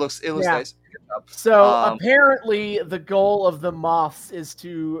 it looks nice. So apparently, the goal of the moths is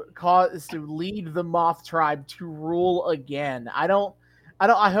to lead the moth tribe to rule again. I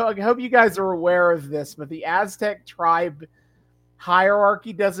hope you guys are aware of this, but the Aztec tribe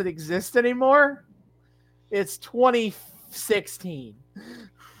hierarchy doesn't exist anymore. It's 2016.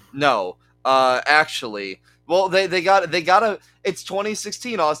 No, actually, well, they gotta. It's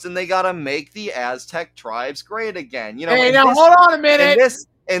 2016, Austin. They gotta make the Aztec tribes great again. You know. Hey, now hold on a minute.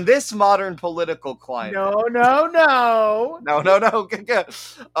 In this modern political climate. No.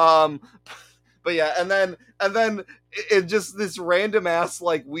 But yeah, and then it just this random ass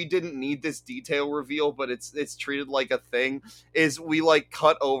like we didn't need this detail reveal, but it's treated like a thing. Is we like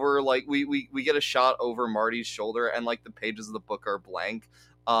cut over like we get a shot over Marty's shoulder and like the pages of the book are blank.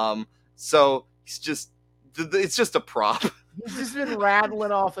 So it's just a prop. He's just been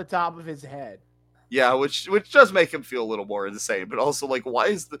rattling off the top of his head. Yeah, which does make him feel a little more insane, but also like why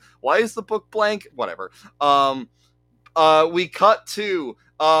is the book blank? Whatever. We cut to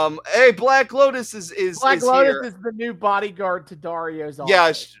hey, Black Lotus is Black Lotus is the new bodyguard to Dario's office.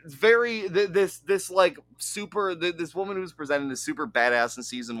 Yeah, very this like super this woman who's presented as super badass in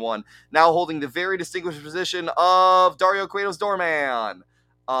season 1, now holding the very distinguished position of Dario Cueto's doorman.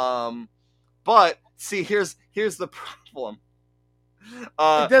 But see, here's the problem.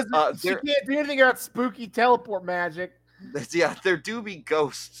 She can't do anything about spooky teleport magic. Yeah, there do be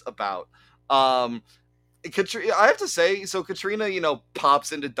ghosts about. I have to say, so Katrina,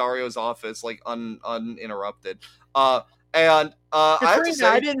 pops into Dario's office like uninterrupted. And Katrina, I have to say,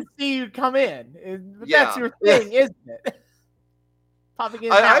 I didn't see you come in. That's your thing, isn't it? Popping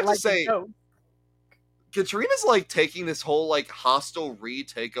in. I have to say, Katrina's like taking this whole like hostile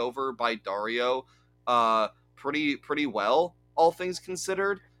takeover by Dario, pretty well, all things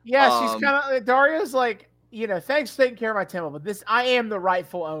considered. Yeah, she's kind of Dario's like, thanks for taking care of my temple, but I am the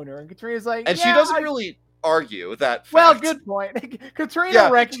rightful owner. And Katrina's like, and she doesn't really argue that fact. Well, good point.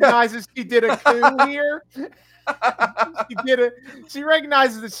 Katrina recognizes she did a coup here. She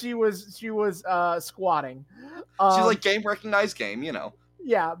recognizes that she was squatting. She's like, game recognized game,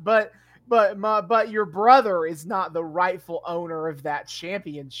 Yeah, but your brother is not the rightful owner of that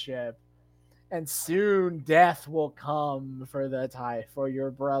championship. And soon death will come for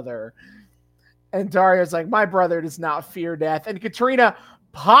your brother. And Dario's like, my brother does not fear death. And Katrina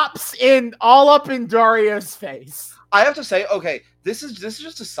pops in all up in Dario's face. I have to say, okay, this is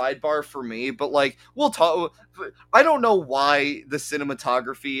just a sidebar for me, but like we'll talk. I don't know why the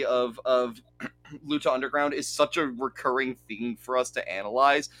cinematography of Lucha Underground is such a recurring theme for us to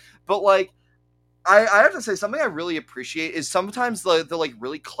analyze, but like I have to say something I really appreciate is sometimes the like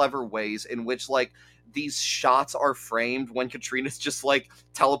really clever ways in which like these shots are framed when Katrina's just like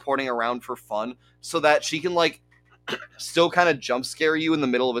teleporting around for fun, so that she can like still kind of jump scare you in the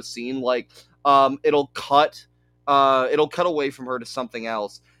middle of a scene. Like it'll cut away from her to something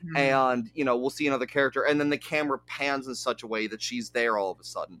else, and we'll see another character, and then the camera pans in such a way that she's there all of a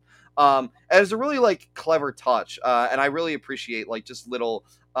sudden. And it's a really like clever touch, and I really appreciate like just little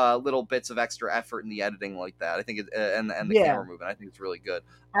bits of extra effort in the editing like that. I think it and the camera movement. I think it's really good.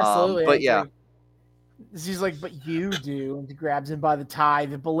 Absolutely, but yeah. She's like, but you do, and she grabs him by the tie.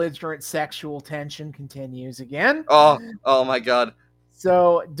 The belligerent sexual tension continues again. Oh my god.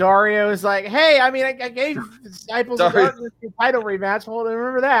 So Dario is like, hey, I mean, I gave Disciples of Darkness the title rematch. Well,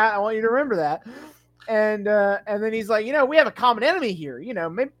 remember that. I want you to remember that. And then he's like, we have a common enemy here.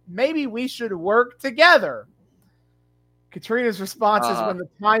 Maybe we should work together. Katrina's response is, when the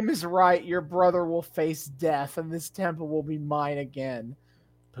time is right, your brother will face death, and this temple will be mine again.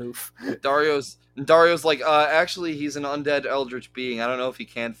 Poof. Dario's like, actually, he's an undead eldritch being. I don't know if he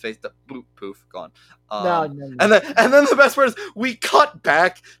can face the poof, gone. No. And then the best part is we cut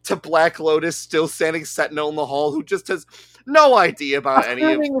back to Black Lotus still standing sentinel in the hall, who just has no idea about any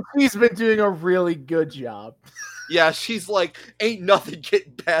of it. She's been doing a really good job. Yeah, she's like, ain't nothing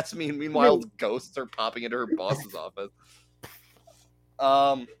getting past me, and meanwhile ghosts are popping into her boss's office.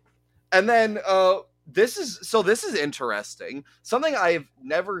 And then this is interesting. Something I've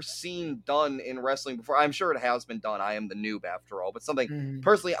never seen done in wrestling before. I'm sure it has been done. I am the noob after all. But something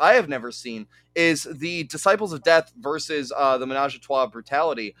personally I have never seen is the Disciples of Death versus the Menage a Trois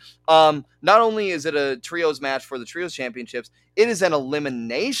Brutality. Not only is it a trios match for the trios championships, it is an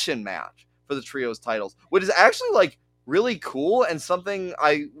elimination match for the trios titles, which is actually like really cool and something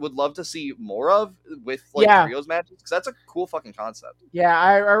I would love to see more of with like trios matches, because that's a cool fucking concept. Yeah,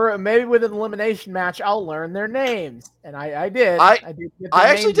 I maybe with an elimination match I'll learn their names, and I did. I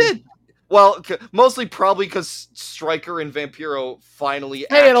actually did. Well, mostly probably because Stryker and Vampiro finally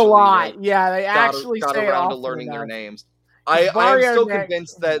say it a lot. Yeah, they actually got say around to learning their names. I am still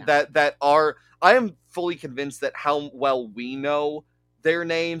convinced that I am fully convinced that how well we know their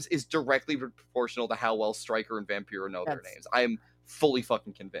names is directly proportional to how well Stryker and Vampiro know their names. I am fully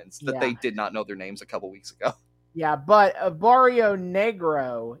fucking convinced that they did not know their names a couple weeks ago. Yeah, but Barrio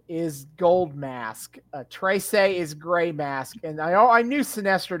Negro is Gold Mask. Trece is Gray Mask. And I knew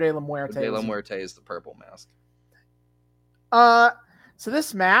Sinestro de la Muerte. De la Muerte is the Purple Mask. So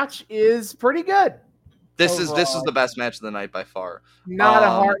this match is pretty good. This is the best match of the night by far. Not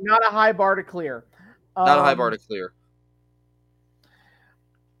a high bar to clear. Not a high bar to clear.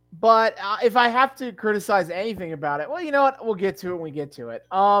 But if I have to criticize anything about it, well, you know what? We'll get to it when we get to it.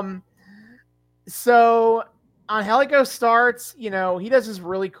 So Angelico starts, he does this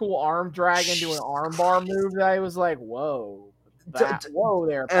really cool arm drag into an armbar move that I was like, whoa. Whoa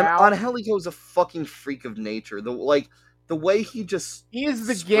there, pal. And Angelico is a fucking freak of nature. The way he is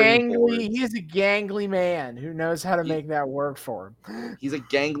a gangly man who knows how to make that work for him. He's a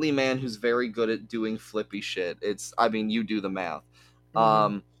gangly man who's very good at doing flippy shit. You do the math.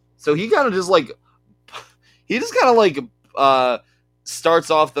 So he kind of just starts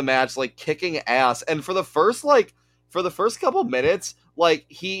off the match like kicking ass, and for the first couple minutes, like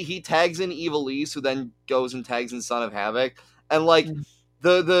he tags in Evilise, who then goes and tags in Son of Havoc, and like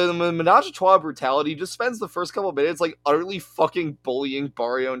the Menage a Trois Brutality just spends the first couple minutes like utterly fucking bullying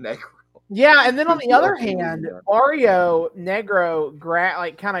Barrio Negro. Yeah, and then on the other hand, Barrio Negro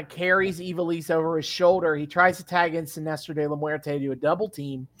kind of carries Evilise over his shoulder. He tries to tag in Sinestro de la Muerte to do a double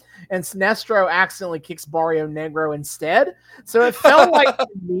team, and Sinestro accidentally kicks Barrio Negro instead. So it felt like to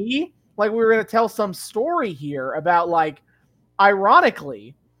me like we were going to tell some story here about, like,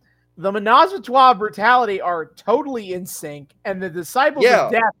 ironically, the Menage a Trois Brutality are totally in sync, and the Disciples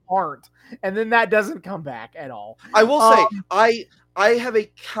of Death aren't. And then that doesn't come back at all. I will say, I have a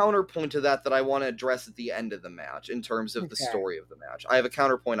counterpoint to that I want to address at the end of the match in terms of the story of the match. I have a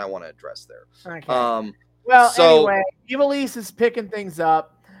counterpoint I want to address there. Okay. Anyway, Evilise is picking things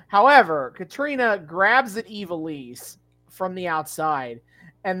up. However, Katrina grabs at Evilise from the outside,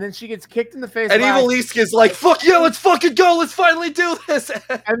 and then she gets kicked in the face. And Evilise is like, "Fuck yeah, let's fucking go! Let's finally do this!"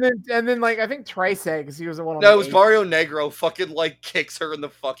 and then like I think Trece, because he was the one. No, it was Barrio Negro. Fucking like kicks her in the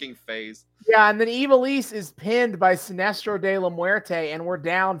fucking face. Yeah, and then Evilise is pinned by Sinestro de la Muerte, and we're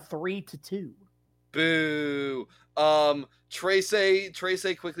down 3-2. Boo! Tracy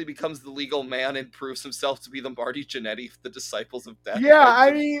quickly becomes the legal man and proves himself to be the Marty Jannetty of the Disciples of Death. Yeah,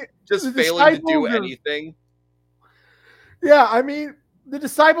 I mean, just failing to do anything. Yeah, I mean, the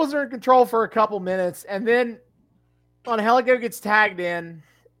Disciples are in control for a couple minutes, and then Angelico gets tagged in,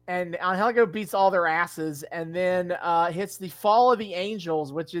 and Angelico beats all their asses, and then hits the Fall of the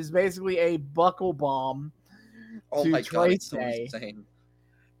Angels, which is basically a buckle bomb. Oh my god, it's so insane.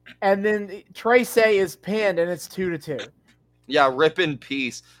 And then Tracy is pinned, and it's 2-2. Yeah, rip in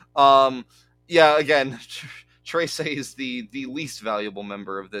peace. Yeah, again, Tracy is the least valuable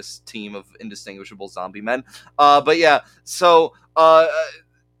member of this team of indistinguishable zombie men. But yeah, so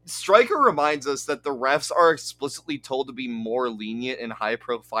Stryker reminds us that the refs are explicitly told to be more lenient in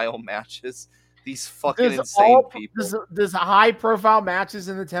high-profile matches. These fucking insane people. Does high-profile matches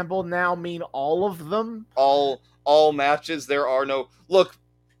in the Temple now mean all of them? All matches. There are no...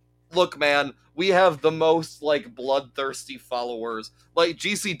 Look, man, we have the most, like, bloodthirsty followers. Like,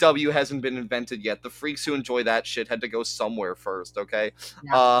 GCW hasn't been invented yet. The freaks who enjoy that shit had to go somewhere first, okay?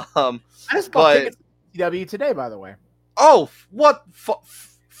 Yeah. I just bought tickets to GCW today, by the way. Oh, what?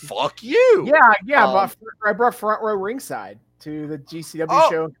 Fuck you! Yeah. I brought front row ringside to the GCW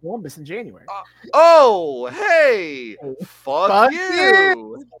show in Columbus in January. Hey! Fuck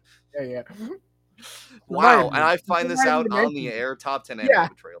you! Yeah. Wow, and I find this out on the air. Top 10 anime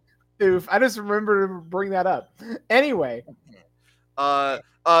betrayal. Oof, I just remember to bring that up. Anyway. Son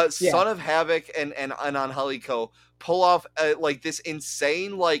of Havoc and Angelico pull off like this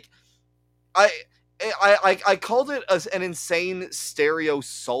insane, like I called it an insane stereo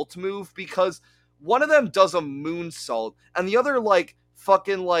salt move because one of them does a moonsault and the other like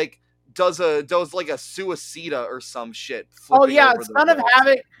fucking like does like a suicida or some shit. Oh yeah, Son of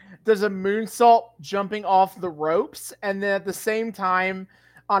Havoc does a moonsault jumping off the ropes, and then at the same time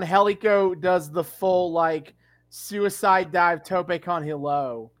Angelico does the full like suicide dive tope con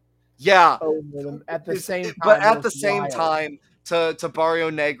hilo. Yeah. At the same time. But at the same time to Barrio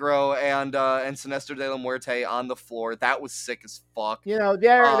Negro and Sinestro de la Muerte on the floor. That was sick as fuck. You know,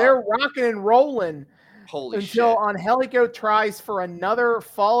 they're rocking and rolling until Angelico tries for another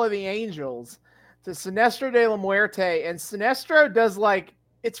Fall of the Angels to Sinestro de la Muerte, and Sinestro does like,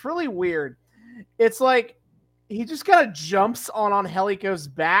 it's really weird. It's like he just kind of jumps on Angelico's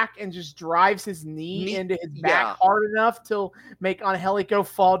back and just drives his knee into his back hard enough to make Angelico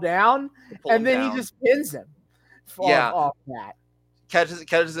fall down, and then he just pins him. Off that.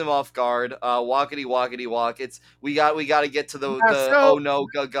 Catches him off guard. Walkity walk. We got to get to the oh no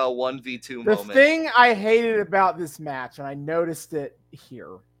gaga 1v2 moment. The thing I hated about this match, and I noticed it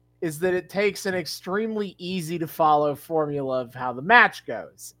here, is that it takes an extremely easy to follow formula of how the match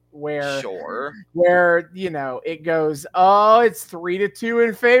goes. Where you know it goes, it's 3-2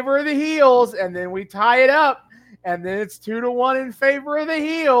 in favor of the heels, and then we tie it up, and then it's 2-1 in favor of the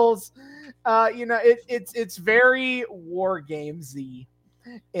heels. You know, it's very War Gamesy.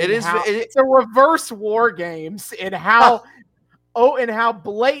 It's a reverse War Games in how and how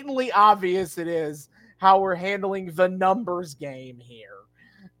blatantly obvious it is how we're handling the numbers game here.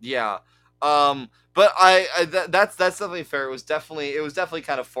 Yeah. But that's definitely fair. It was definitely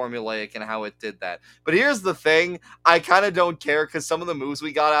kind of formulaic in how it did that. But here's the thing, I kind of don't care because some of the moves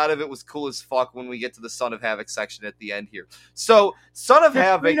we got out of it was cool as fuck when we get to the Son of Havoc section at the end here. So Son of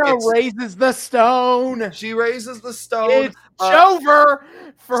Havoc raises the stone. She raises the stone. It's over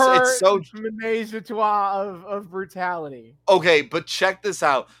for her menage a trois of brutality. Okay, but check this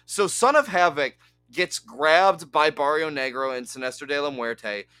out. So Son of Havoc gets grabbed by Barrio Negro and Sinestro de la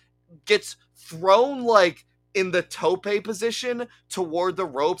Muerte, gets thrown like in the tope position toward the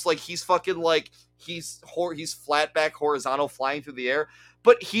ropes, like he's fucking like he's flat back horizontal flying through the air,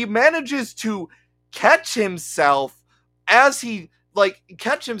 but he manages to catch himself as he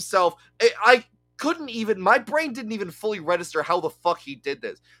catch himself. I couldn't even, my brain didn't even fully register how the fuck he did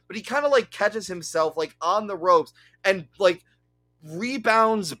this, but he kind of like catches himself like on the ropes and like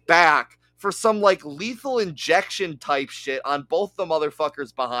rebounds back for some like lethal injection type shit on both the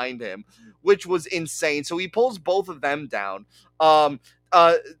motherfuckers behind him, which was insane. So he pulls both of them down. And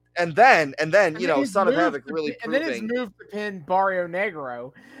then you know, Son of Havoc really proving. And then his move to pin Barrio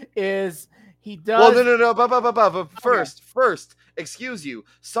Negro is he does. Well, no. But first, excuse you.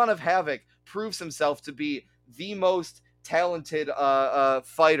 Son of Havoc proves himself to be the most talented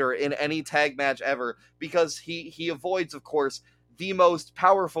fighter in any tag match ever, because he avoids, of course, the most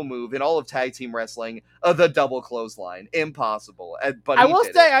powerful move in all of tag team wrestling, the double clothesline. Impossible. But I will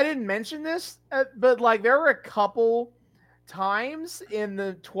say, I didn't mention this, but like there were a couple times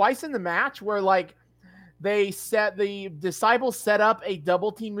twice in the match where like the disciples set up a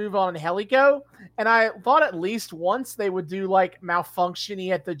double team move on Helico, and I thought at least once they would do like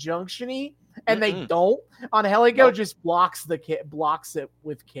malfunctiony at the junctiony, and they don't. On Helico, just blocks it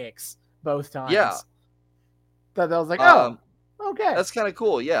with kicks both times. Yeah. That I was like, oh, okay, that's kind of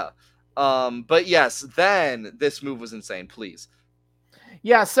cool. Yeah. But yes, then this move was insane. Please.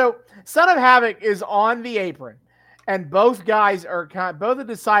 Yeah. So Son of Havoc is on the apron. And both guys both the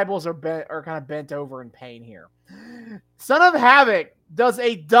disciples are kind of bent over in pain here. Son of Havoc does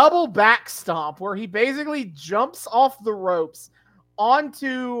a double back stomp where he basically jumps off the ropes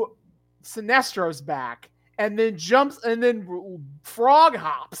onto Sinestro's back and then frog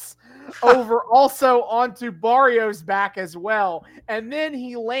hops over also onto Barrio's back as well. And then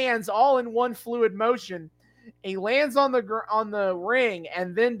he lands all in one fluid motion. He lands on the ring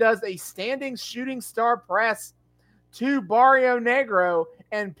and then does a standing shooting star press to Barrio Negro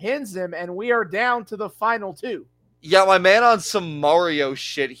and pins him, and we are down to the final two. Yeah, my man on some Mario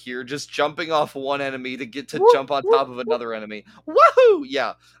shit here, just jumping off one enemy to get to jump on top of another enemy. Woohoo!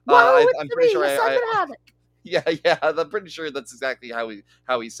 Yeah, I'm pretty sure I'm pretty sure that's exactly how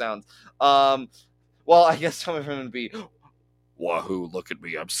he sounds. Well, I guess some of him would be, "Wahoo! Look at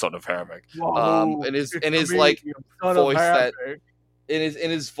me, I'm Son of Havoc." In his like voice that.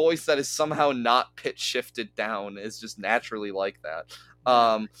 In his voice that is somehow not pitch shifted down is just naturally like that.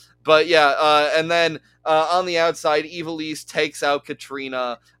 But yeah, and then on the outside, Ivelisse takes out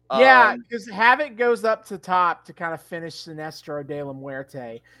Katrina. Yeah, because Havoc goes up to top to kind of finish Sinestro de la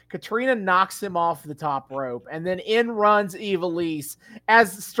Muerte. Katrina knocks him off the top rope, and then in runs Ivelisse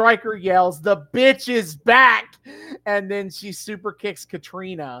as Stryker yells, "The bitch is back!" And then she super kicks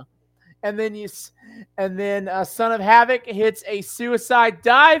Katrina. And then Son of Havoc hits a suicide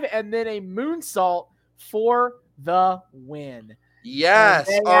dive and then a moonsault for the win. Yes,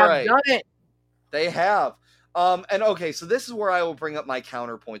 all right. Done it. They have. And okay, so this is where I will bring up my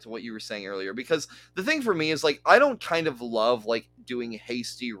counterpoint to what you were saying earlier, because the thing for me is like I don't kind of love like doing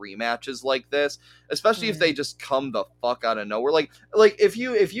hasty rematches like this, especially if they just come the fuck out of nowhere. Like if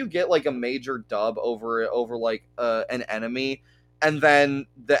you get like a major dub over like an enemy. And then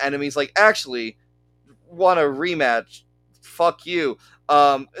the enemy's like, actually, want a rematch? Fuck you.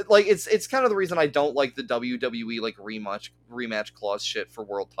 Like it's kind of the reason I don't like the WWE like rematch clause shit for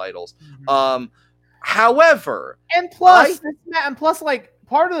world titles. However, and plus, like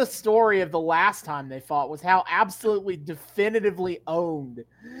part of the story of the last time they fought was how definitively owned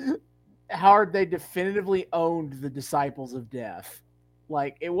the Disciples of Death.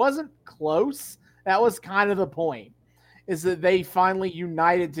 Like it wasn't close. That was kind of the point. Is that they finally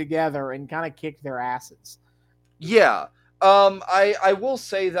united together and kind of kicked their asses. Yeah. I will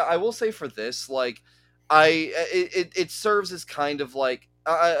say for this, like, it serves as kind of like,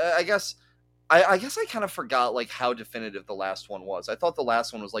 I guess I kind of forgot like how definitive the last one was. I thought the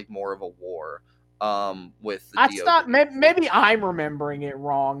last one was like more of a war. With the I thought maybe I'm remembering it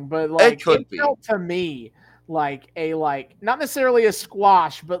wrong, but like it felt to me like not necessarily a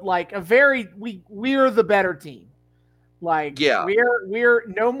squash, but like we're the better team. Like, yeah, we're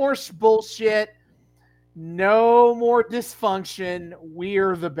no more bullshit, no more dysfunction.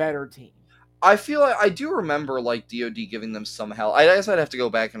 We're the better team. I feel like I do remember like DOD giving them some hell. I guess I'd have to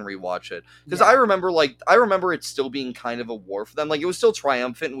go back and rewatch it because I remember it still being kind of a war for them. Like it was still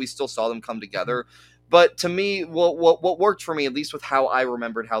triumphant and we still saw them come together. But to me, what worked for me, at least with how I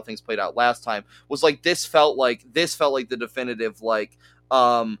remembered how things played out last time, was like this felt like the definitive like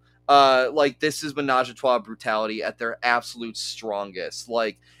this is menage a trois brutality at their absolute strongest.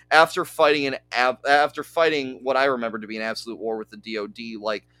 Like after fighting what I remember to be an absolute war with the DOD,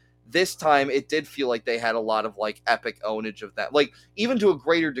 like this time it did feel like they had a lot of like epic ownage of that. Like even to a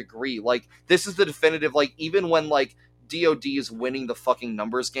greater degree, like this is the definitive, like even when like DOD is winning the fucking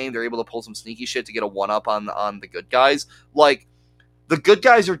numbers game, they're able to pull some sneaky shit to get a one-up on the good guys. Like the good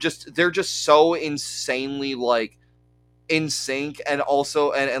guys they're just so insanely like in sync and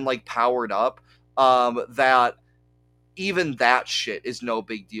also and like powered up that even that shit is no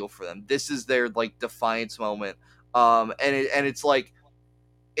big deal for them. This is their like defiance moment, and it's like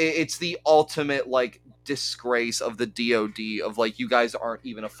it's the ultimate like disgrace of the DOD of like you guys aren't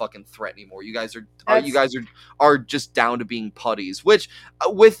even a fucking threat anymore. You guys are just down to being putties. Which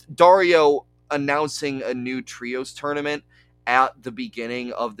with Dario announcing a new trios tournament at the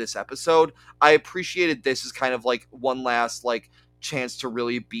beginning of this episode, I appreciated this as kind of like one last like chance to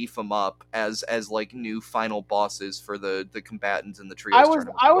really beef them up as like new final bosses for the combatants in the trios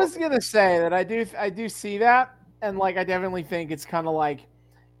tournament. I was gonna say that I do see that, and like I definitely think it's kind of like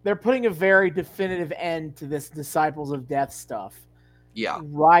they're putting a very definitive end to this Disciples of Death stuff. Yeah.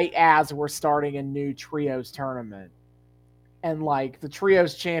 right as we're starting a new trios tournament. And like the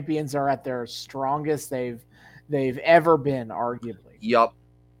trios champions are at their strongest they've ever been, arguably. Yup.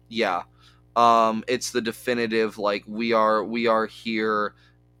 Yeah. It's the definitive, like, we are here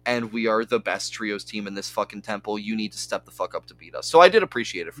and we are the best trios team in this fucking temple. You need to step the fuck up to beat us. So I did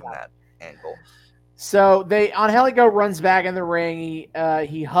appreciate it from that angle. So Angelico runs back in the ring.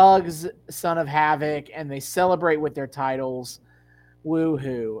 He hugs Son of Havoc, and they celebrate with their titles.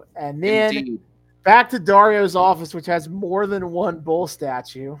 Woohoo! And then Indeed. back to Dario's office, which has more than one bull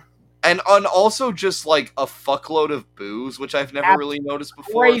statue. And also just like a fuckload of booze, which I've never really noticed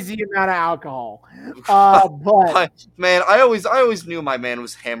before. Crazy amount of alcohol. But man, I always knew my man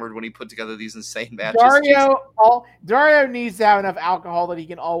was hammered when he put together these insane matches. Dario needs to have enough alcohol that he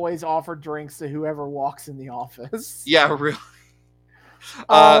can always offer drinks to whoever walks in the office. Yeah, really.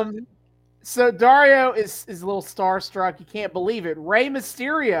 So Dario is a little starstruck. He can't believe it. Rey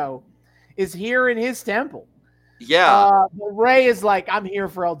Mysterio is here in his temple. Yeah. Rey is like, I'm here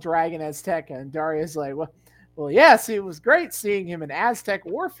for El Dragon Azteca. And Dario's like, well, yes, it was great seeing him in Aztec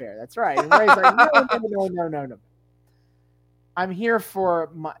Warfare. That's right. And Rey's like, no. I'm here for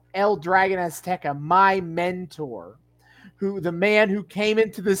El Dragon Azteca, my mentor, the man who came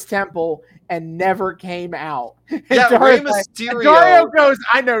into this temple and never came out. Yeah, Rey Mysterio. Dario goes,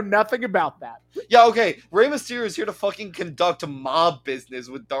 I know nothing about that. Yeah, okay. Rey Mysterio is here to fucking conduct mob business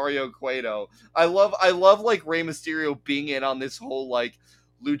with Dario Cueto. I love like Rey Mysterio being in on this whole like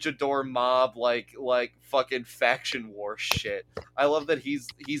luchador mob like fucking faction war shit. I love that he's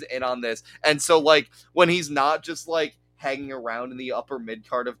in on this. And so like when he's not just like hanging around in the upper mid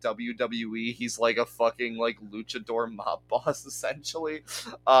card of WWE, he's like a fucking like luchador mob boss essentially.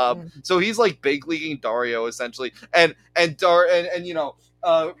 So he's like big leaguing Dario essentially, and you know,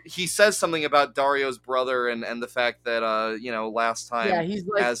 he says something about Dario's brother and the fact that you know, last time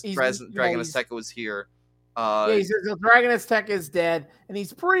Dragon Azteca was here. He says the Dragon Azteca is dead, and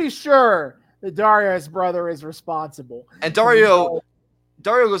he's pretty sure that Dario's brother is responsible. And Dario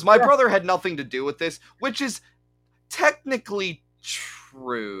goes, my brother had nothing to do with this, which is technically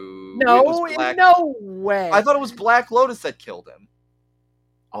true. No way. I thought it was Black Lotus that killed him.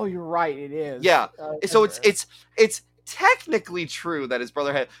 Oh, you're right. It is. Yeah. So it's technically true that his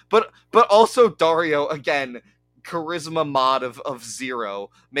brother had, but also Dario, again, charisma mod of 0,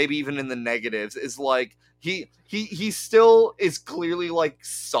 maybe even in the negatives, is like he still is clearly like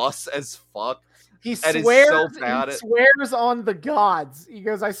sus as fuck. He swears on the gods. He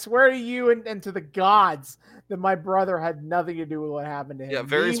goes, I swear to you and to the gods that my brother had nothing to do with what happened to him. Yeah,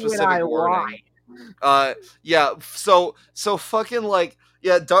 very specific warning. Yeah, so fucking like,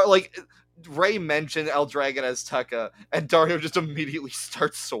 yeah, like Rey mentioned El Dragon Azteca, and Dario just immediately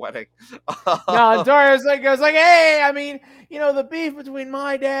starts sweating. No, Dario's goes like, hey, I mean, you know, the beef between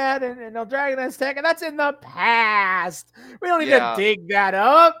my dad and El Dragon Azteca, that's in the past. We don't need to dig that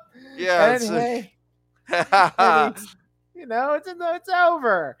up. Yeah, and you know, it's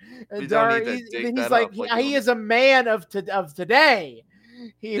over. And he's like, he is a man of today.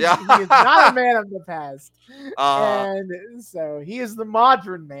 He is not a man of the past. And so he is the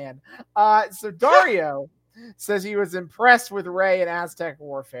modern man. So Dario says he was impressed with Rey in Aztec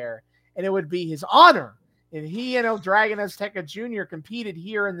Warfare, and it would be his honor if he and El Dragon Azteca Jr. competed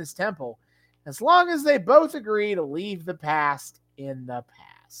here in this temple, as long as they both agree to leave the past in the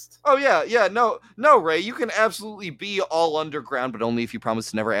past. Oh yeah, no, Rey, you can absolutely be all underground, but only if you promise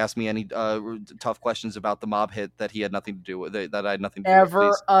to never ask me any tough questions about the mob hit that he had nothing to do with, that I had nothing to do with.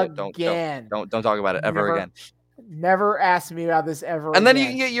 Please, again. Don't talk about it ever again. Never ask me about this ever. And then you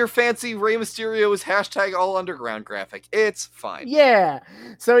can get your fancy Rey Mysterio's hashtag all underground graphic. It's fine. Yeah.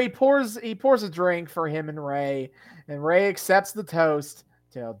 So he pours a drink for him and Rey accepts the toast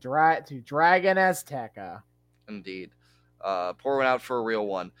to Dragon Azteca. Indeed. Pour one out for a real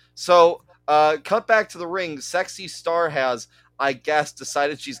one. So, cut back to the ring. Sexy Star has, I guess,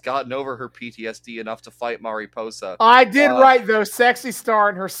 decided she's gotten over her PTSD enough to fight Mariposa. I did write, though, Sexy Star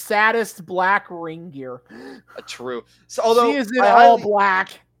in her saddest black ring gear. True. So, although she is in all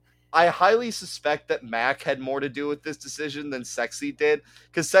black. I highly suspect that Mac had more to do with this decision than Sexy did,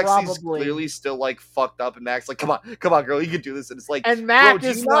 because Sexy's clearly still like fucked up, and Mac's like, "Come on, girl, you can do this." And it's like, and Mac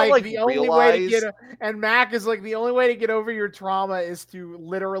is like the only way to get, and Mac is like the only way to get over your trauma is to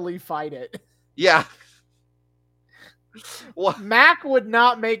literally fight it. Yeah. What? Mac would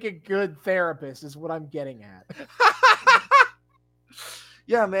not make a good therapist, is what I'm getting at.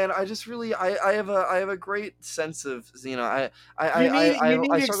 Yeah, man, I just really I have a great sense of, you know,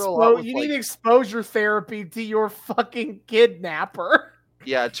 you need exposure therapy to your fucking kidnapper.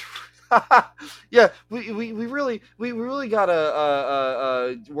 Yeah, Yeah, we really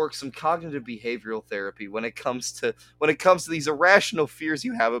gotta work some cognitive behavioral therapy when it comes to these irrational fears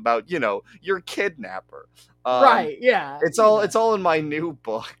you have about your kidnapper. Right, yeah. It's all in my new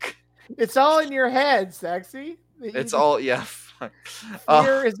book. It's all in your head, Sexy. It's all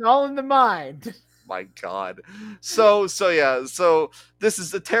Fear is all in the mind. My God. So this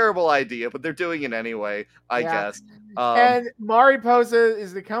is a terrible idea, but they're doing it anyway, I guess. And Mariposa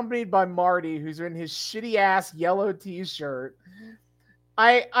is accompanied by Marty, who's in his shitty ass yellow t-shirt.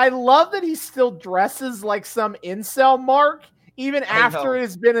 I love that he still dresses like some incel mark, even after it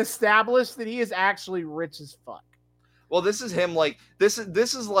has been established that he is actually rich as fuck. Well, this is him like this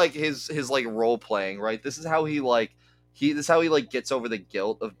is like his like role playing, right? This is how he gets over the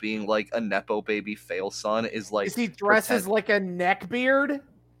guilt of being like a nepo baby fail son is he dresses like a neckbeard?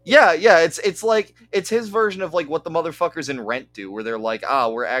 Yeah, it's his version of like what the motherfuckers in Rent do, where they're like,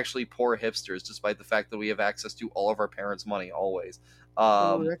 we're actually poor hipsters, despite the fact that we have access to all of our parents' money always.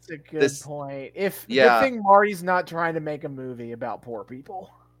 Ooh, that's a good point. Good thing Marty's not trying to make a movie about poor people.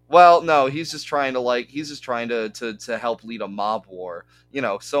 Well, no, he's just trying to help lead a mob war.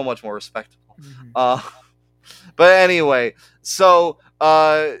 So much more respectable. Mm-hmm. But anyway, so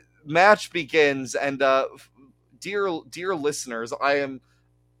match begins, and dear listeners, I'm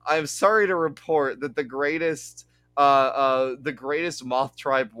sorry to report that the greatest Moth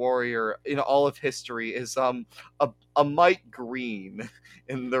Tribe warrior in all of history is a Mike Green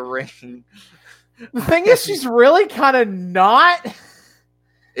in the ring. The thing is, she's really kind of not.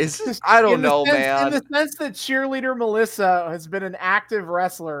 I don't know, man. In the sense that cheerleader Melissa has been an active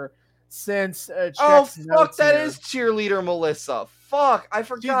wrestler since. Fuck! That is cheerleader Melissa. Fuck! I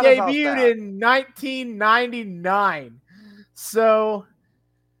forgot about that. She debuted in 1999. So.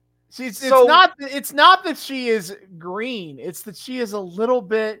 It's not that she is green. It's that she is a little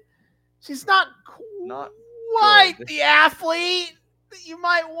bit. She's not quite the athlete that you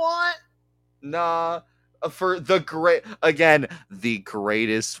might want. Nah, for the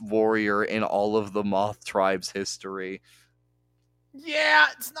greatest warrior in all of the Moth Tribe's history. Yeah,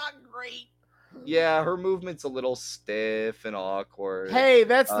 it's not great. Yeah, her movement's a little stiff and awkward. Hey,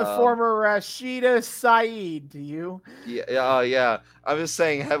 that's the former Rashida Saeed to you. Yeah. I'm just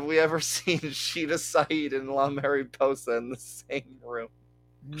saying, have we ever seen Sheeta Saeed and La Mariposa in the same room?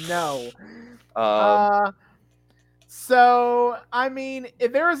 No. So, I mean,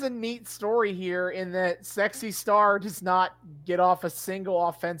 there is a neat story here in that Sexy Star does not get off a single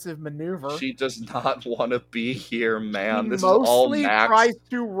offensive maneuver. She does not want to be here, man. This is all Max. Tries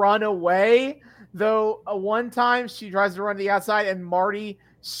to run away, though one time she tries to run to the outside and Marty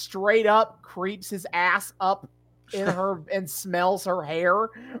straight up creeps his ass up in her and smells her hair or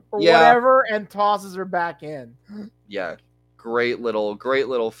whatever and tosses her back in. Yeah. Great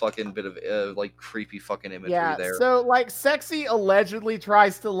little fucking bit of like creepy fucking imagery there. So like Sexy allegedly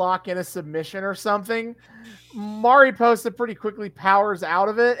tries to lock in a submission or something. Mariposa pretty quickly powers out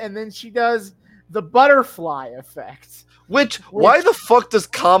of it, and then she does the butterfly effect. Which why the fuck does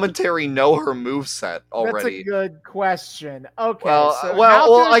commentary know her moveset already? That's a good question. Okay.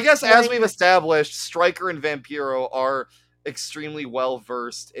 Well, I guess as we've established, Stryker and Vampiro are extremely well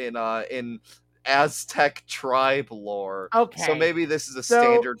versed in Aztec tribe lore. Okay. So maybe this is a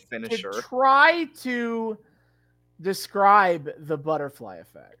standard finisher. To try to describe the butterfly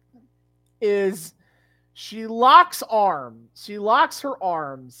effect is she locks her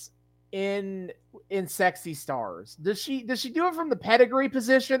arms in Sexy Stars. Does she do it from the pedigree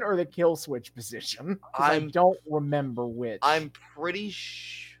position or the kill switch position? I don't remember which. I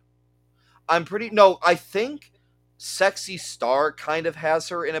think Sexy Star kind of has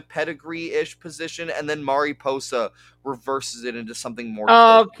her in a pedigree-ish position, and then Mariposa reverses it into something more.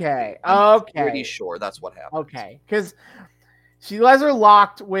 Okay. I'm pretty sure that's what happened. Okay, because she has her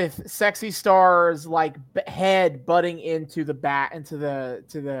locked with Sexy Star's like head butting into the back, into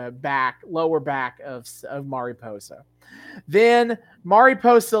the back, lower back of Mariposa. Then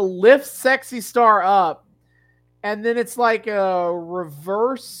Mariposa lifts Sexy Star up, and then it's like a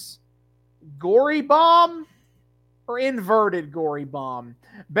reverse gory bomb. Or inverted gory bomb.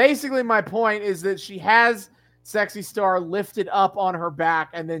 Basically, my point is that she has Sexy Star lifted up on her back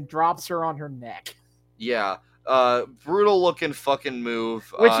and then drops her on her neck. Yeah, brutal looking fucking move.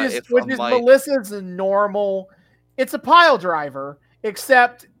 Which is Melissa's normal. It's a pile driver,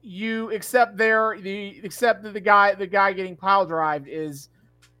 except that the guy getting pile drived is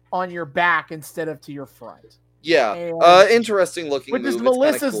on your back instead of to your front. Yeah, interesting looking move. Which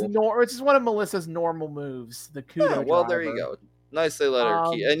is which is one of Melissa's normal moves. The kudo. Well, there you go. Nicely let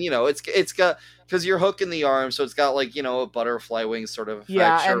her keep, and it's got because you're hooking the arm, so it's got like, you know, a butterfly wing sort of effect.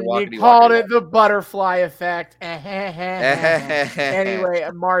 Yeah, sure, and walkity, you called walkity, it the butterfly effect. walkity. Anyway,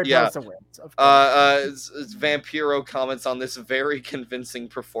 Marty Yeah. Posa wins. Of course. Vampiro comments on this very convincing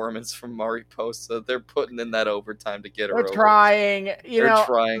performance from Mari Posa. They're putting in that overtime to get her They're over. trying. They're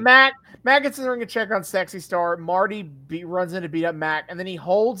trying. Mac gets in the ring to check on Sexy Star. Marty runs in to beat up Mac, and then he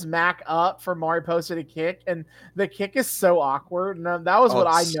holds Mac up for Mari Posa to kick, and the kick is so awkward. And that was what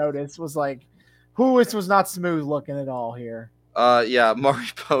I noticed, was like, this was not smooth looking at all here. Yeah, Mari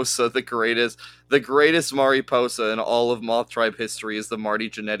Posa, the greatest Mari Posa in all of Moth Tribe history is the Marty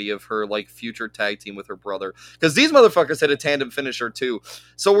Jannetty of her like future tag team with her brother. Because these motherfuckers had a tandem finisher too,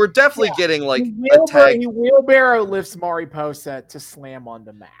 so we're definitely getting like a tag. He wheelbarrow lifts Mari Posa to slam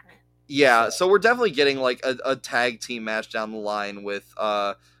onto Mac. Yeah, so we're definitely getting like a tag team match down the line with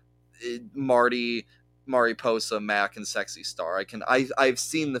Mari Posa, Mac, and Sexy Star. I've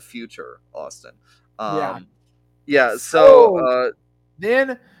seen the future, Austin. Yeah, so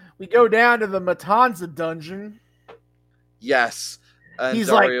then we go down to the Matanza dungeon. Yes. And he's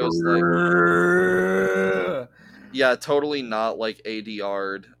Dario's like yeah, totally not like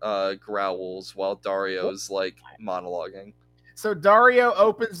ADR'd growls while Dario's like monologuing. So Dario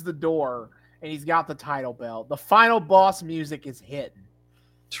opens the door and he's got the title belt. The final boss music is hidden.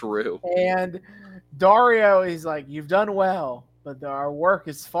 True. And Dario is like, "You've done well, but our work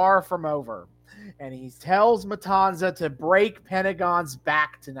is far from over." And he tells Matanza to break Pentagon's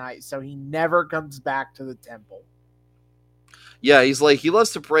back tonight so he never comes back to the temple. Yeah, he's like, he loves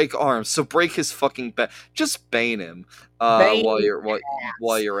to break arms, so break his fucking back. Just bane him while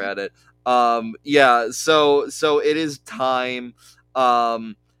you're at it. Yeah, so it is time.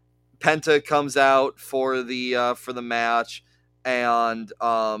 Penta comes out for the match, and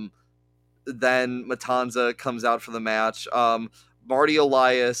then Matanza comes out for the match. Marty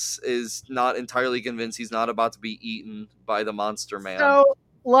Elias is not entirely convinced he's not about to be eaten by the Monster Man. So,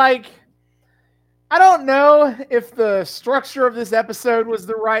 like, I don't know if the structure of this episode was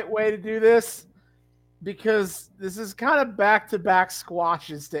the right way to do this, because this is kind of back-to-back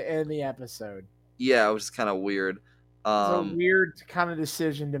squashes to end the episode. Yeah, it was kind of weird. It's a weird kind of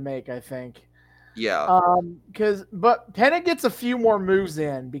decision to make, I think. Yeah. But Penta gets a few more moves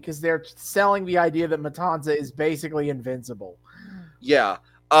in because they're selling the idea that Matanza is basically invincible. Yeah.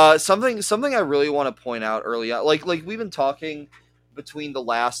 Something I really want to point out early on, like we've been talking between the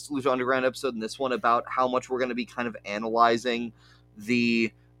last Lucha Underground episode and this one about how much we're going to be kind of analyzing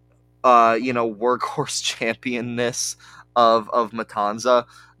the workhorse championness of Matanza.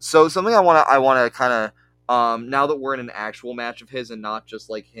 So something I want to kind of now that we're in an actual match of his and not just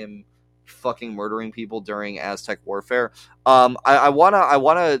like him fucking murdering people during Aztec warfare, I want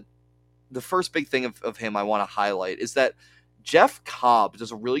to the first big thing of him I want to highlight is that Jeff Cobb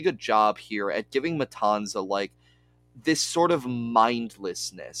does a really good job here at giving Matanza like this sort of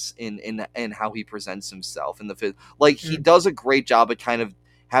mindlessness in how he presents himself in the like he does a great job at kind of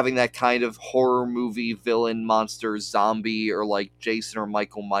having that kind of horror movie villain monster zombie or like Jason or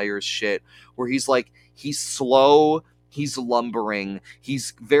Michael Myers shit where he's like he's slow, he's lumbering,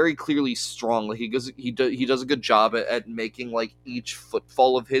 he's very clearly strong. Like he does a good job at making like each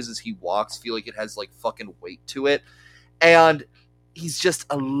footfall of his as he walks feel like it has like fucking weight to it. And he's just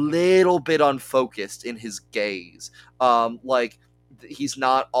a little bit unfocused in his gaze. Like he's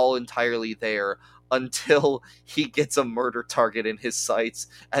not all entirely there until he gets a murder target in his sights,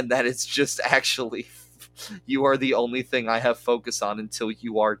 and then it's just actually you are the only thing I have focus on until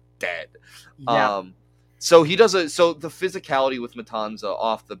you are dead. Yeah. So he does so the physicality with Matanza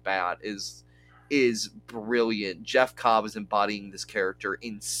off the bat is brilliant. Jeff Cobb is embodying this character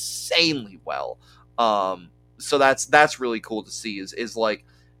insanely well. So that's really cool to see is like,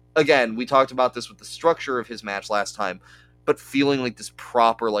 again, we talked about this with the structure of his match last time, but feeling like this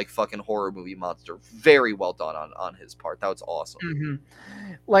proper like fucking horror movie monster. Very well done on his part. That was awesome. Mm-hmm.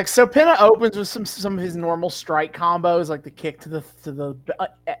 Like, so Penta opens with some of his normal strike combos, like the kick to the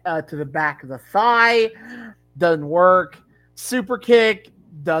back of the thigh, doesn't work. Super kick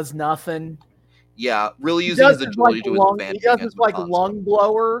does nothing. Yeah, really using his agility to his advantage. He does his like lung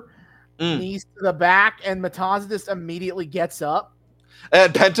blower. Knees to the back, and Matanza just immediately gets up.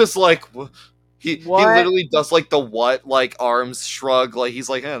 And Penta's like, he literally does like the like arms shrug, like he's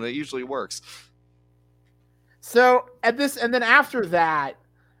like, that usually works. So and then after that,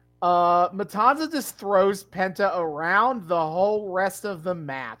 Matanza just throws Penta around the whole rest of the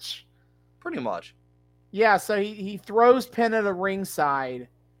match. Pretty much. Yeah, so he throws Penta to ringside.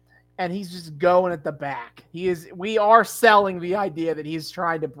 And he's just going at the back. We are selling the idea that he's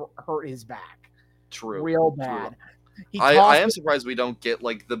trying to hurt his back. True. Real bad. I am surprised we don't get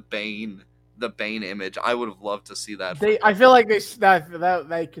like the Bane the Bane image. I would have loved to see that. I feel like they should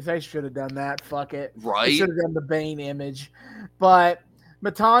have done that. Fuck it. Right? They should have done the Bane image. But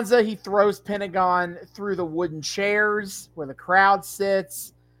Matanza, he throws Pentagon through the wooden chairs where the crowd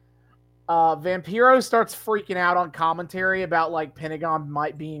sits. Vampiro starts freaking out on commentary about like Pentagon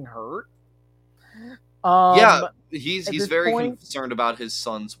might being hurt. He's very concerned about his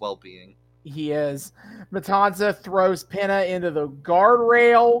son's well-being. He is. Matanza throws Penta into the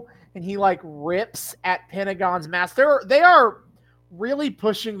guardrail, and he like rips at Pentagon's mask. They are really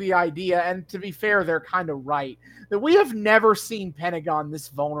pushing the idea, and to be fair, they're kind of right, that we have never seen Pentagon this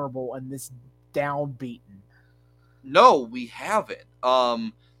vulnerable and this downbeaten. No, we haven't.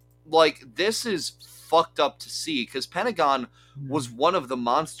 Like, this is fucked up to see, because Pentagon was one of the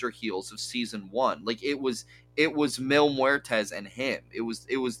monster heels of season 1. Like, it was Mil Muertes and him. It was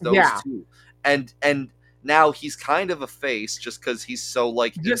those two. And now he's kind of a face just because he's so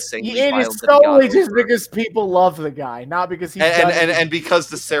like insanely violent. It's solely just because people love the guy, not because he's and because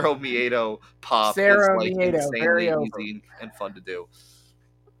the Cerro Miedo pop is like Miedo, insanely easy and fun to do.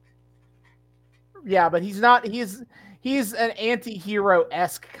 Yeah, but he's not. He's an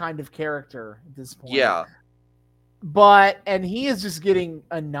anti-hero-esque kind of character at this point. Yeah. And he is just getting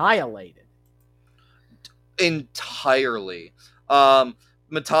annihilated. Entirely.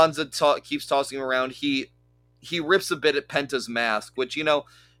 Matanza keeps tossing him around. He rips a bit at Penta's mask, which, you know,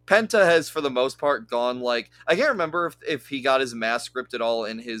 Penta has for the most part gone like, I can't remember if he got his mask ripped at all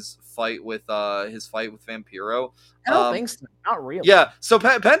in his fight with Vampiro. I don't think so. Not really. Yeah, so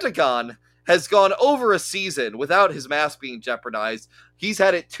Pentagon has gone over a season without his mask being jeopardized. He's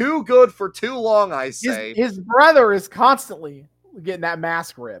had it too good for too long, I say. His brother is constantly getting that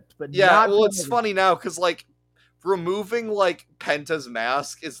mask ripped. But yeah, well, it's funny now, because, like, removing, like, Penta's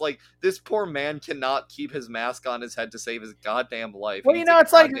mask is, like, this poor man cannot keep his mask on his head to save his goddamn life. Well, you know,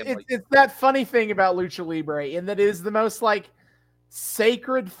 it's like, it's that funny thing about Lucha Libre, in that it is the most, like,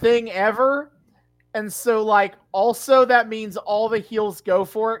 sacred thing ever. And so, like, also that means all the heels go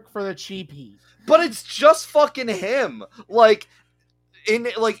for it for the cheap heat. But it's just fucking him. Like, in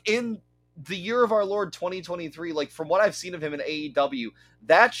the year of our Lord 2023, like, from what I've seen of him in AEW,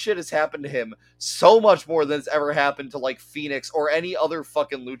 that shit has happened to him so much more than it's ever happened to, like, Phoenix or any other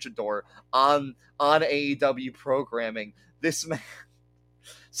fucking luchador on AEW programming. This man.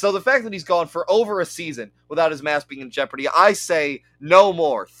 So the fact that he's gone for over a season without his mask being in jeopardy, I say no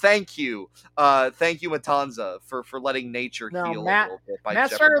more. Thank you. Thank you, Matanza, for letting nature heal a little bit by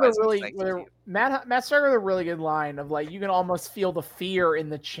jeopardizing. Matt started with a really good line of, like, you can almost feel the fear in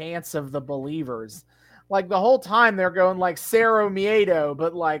the chants of the believers. Like, the whole time they're going, like, Cerro Miedo,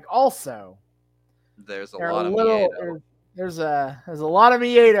 but, like, also there's a lot of Miedo. There's a lot of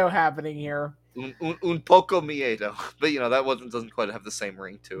Miedo happening here. Un poco miedo, but, you know, that doesn't quite have the same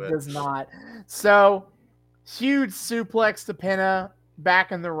ring to it. It does not. So, huge suplex to Penta,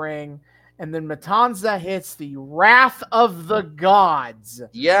 back in the ring, and then Matanza hits the Wrath of the Gods.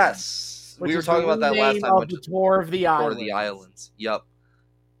 Yes, we were talking about that last time. The Tour of the Islands. Tour of the Islands. Yep.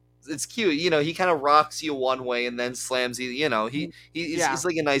 It's cute, you know. He kind of rocks you one way and then slams you. You know, he's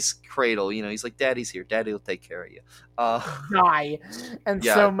like a nice cradle. You know, he's like, "Daddy's here. Daddy will take care of you." Die, and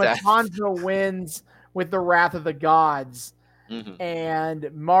so Matanza wins with the Wrath of the Gods,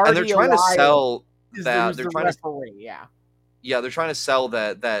 and Marty. And they're trying to sell that. They're trying they're trying to sell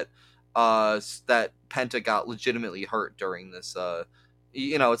that that Penta got legitimately hurt during this.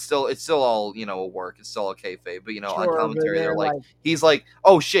 You know, it's still all, you know, a work. It's still a kayfabe, but, you know, on commentary they're like, he's like,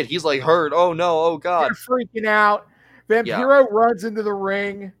 oh shit, he's like hurt. Oh no, oh god. They're freaking out. Vampiro runs into the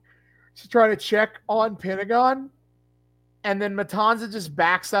ring to try to check on Pentagon, and then Matanza just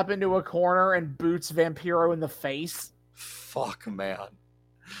backs up into a corner and boots Vampiro in the face. Fuck, man.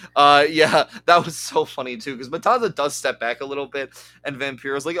 Yeah, that was so funny too, because Matanza does step back a little bit, and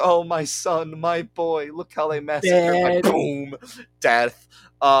Vampiro's like, "Oh, my son, my boy, look how they massacred." Like, boom, death.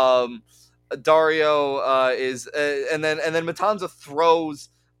 Dario is, and then Matanza throws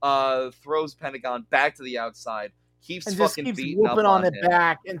Pentagon back to the outside, keeps beating up on him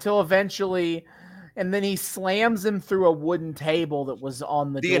back until eventually, and then he slams him through a wooden table that was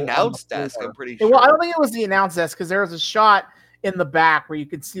on the announce desk. I'm pretty sure. Well, I don't think it was the announce desk, because there was a shot in the back where you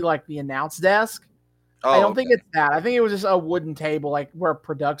could see, like, the announce desk. I don't think it's that. I think it was just a wooden table, like where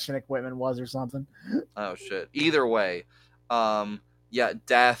production equipment was or something. Oh shit. Either way,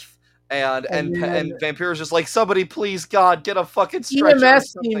 death, And then Vampiro's just like, somebody please, God, get a fucking stretcher or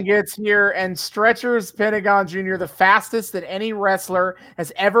EMS something. team gets here and stretchers Pentagon Jr. the fastest that any wrestler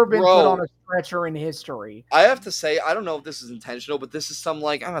has ever been put on a stretcher in history. I have to say, I don't know if this is intentional, but this is some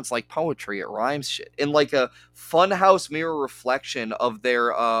like, it's like poetry, it rhymes shit. In like a funhouse mirror reflection of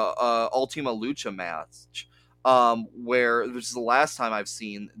their Ultima Lucha match. Where this is the last time I've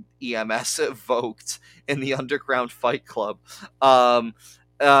seen EMS evoked in the Underground Fight Club.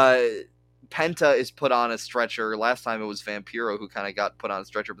 Penta is put on a stretcher. Last time it was Vampiro who kind of got put on a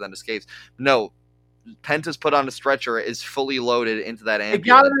stretcher but then escapes. No, Penta's put on a stretcher, is fully loaded into that ambulance. They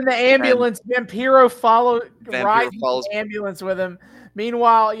got him in the ambulance. Vampiro rides the ambulance with him.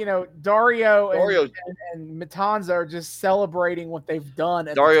 Meanwhile, Dario and Matanza are just celebrating what they've done.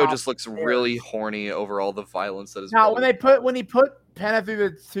 Dario just looks really horny over all the violence that is. Now, when he put Penta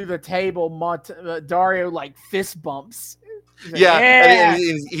through the table, Dario like fist bumps. And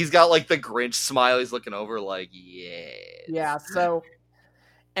he's got like the Grinch smile. He's looking over like, yeah. Yeah, so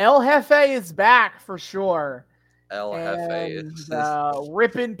El Jefe is back for sure. El Jefe is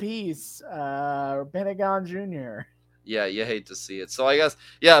rip in peace, Pentagon Jr. Yeah, you hate to see it. So I guess,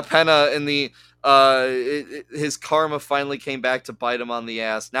 Penta in the his karma finally came back to bite him on the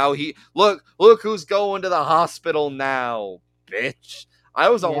ass. Now look who's going to the hospital now, bitch. I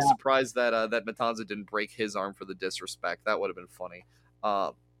was almost surprised that Matanza didn't break his arm for the disrespect. That would have been funny.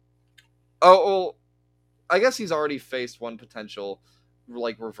 I guess he's already faced one potential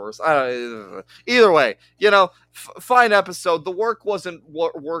like reverse. Either way, fine episode. The work wasn't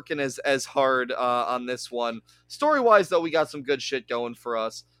working as hard on this one. Story wise, though, we got some good shit going for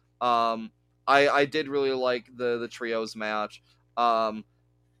us. I did really like the trios match.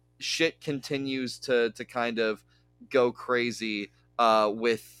 Shit continues to kind of go crazy.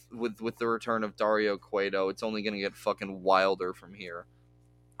 With the return of Dario Cueto, it's only going to get fucking wilder from here.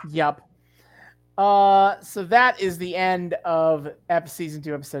 Yep. So that is the end of season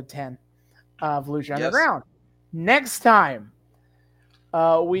 2, episode 10 of Lucha Underground. Next time,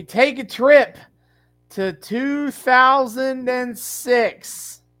 we take a trip to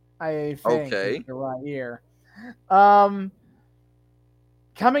 2006. I think. Okay. Right here. Coming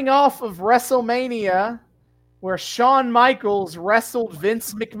off of WrestleMania, where Shawn Michaels wrestled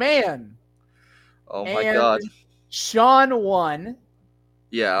Vince McMahon. Oh my God. Shawn won.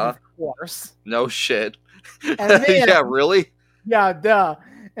 Yeah. Of course. No shit. And then, yeah, really? Yeah, duh.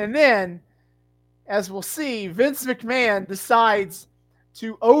 And then, as we'll see, Vince McMahon decides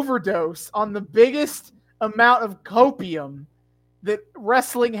to overdose on the biggest amount of copium that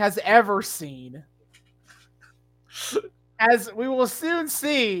wrestling has ever seen. As we will soon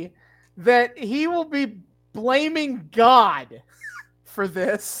see that he will be blaming God for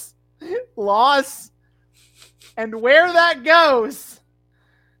this loss, and where that goes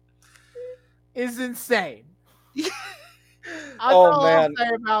is insane. All I'll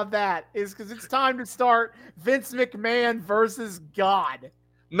say about that is because it's time to start Vince McMahon versus God.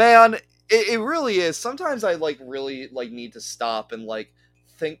 Man, it really is. Sometimes I really need to stop and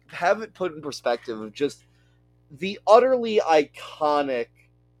have it put in perspective of just the utterly iconic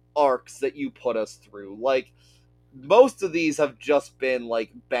arcs that you put us through. Most of these have just been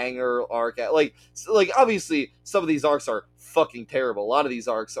banger arc. Obviously some of these arcs are fucking terrible. A lot of these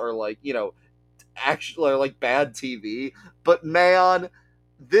arcs are actually are bad TV. But man,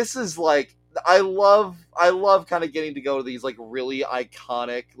 this is I love kind of getting to go to these really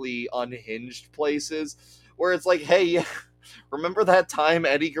iconically unhinged places where it's hey, remember that time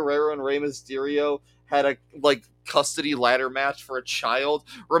Eddie Guerrero and Rey Mysterio had a custody ladder match for a child?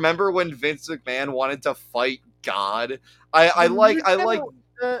 Remember when Vince McMahon wanted to fight God? I like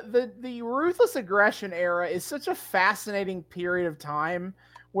the ruthless aggression era is such a fascinating period of time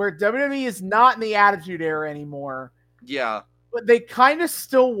where WWE is not in the Attitude Era anymore. Yeah. But they kind of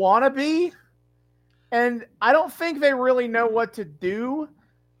still want to be. And I don't think they really know what to do.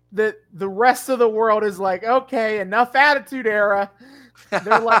 That the rest of the world is okay, enough Attitude Era.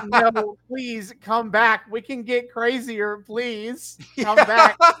 They're no, please come back. We can get crazier. Please come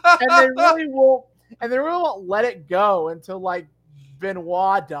back. And they really won't let it go until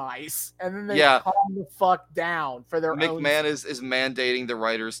Benoit dies, and then they calm the fuck down for their own. McMahon is mandating the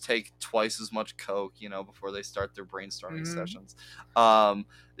writers take twice as much coke, before they start their brainstorming sessions.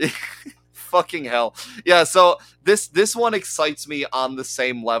 Fucking hell. Yeah, so this one excites me on the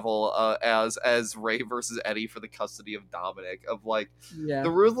same level as Ray versus Eddie for the custody of Dominic. The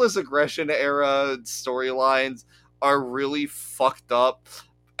ruthless aggression era storylines are really fucked up.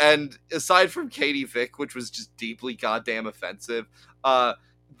 And aside from Katie Vick, which was just deeply goddamn offensive,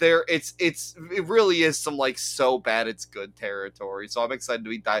 it really is some like so bad it's good territory. So I'm excited to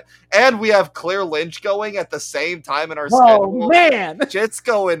be dying. And we have Claire Lynch going at the same time in our schedule. Oh man, shit's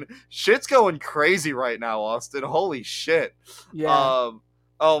going crazy right now, Austin. Holy shit. yeah.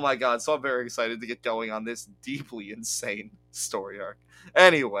 Oh my god. So I'm very excited to get going on this deeply insane story arc.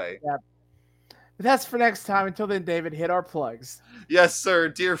 Anyway. Yeah. That's for next time. Until then, David, hit our plugs. Yes, sir.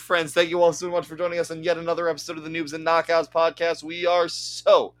 Dear friends, thank you all so much for joining us on yet another episode of the Noobs and Knockouts Podcast. We are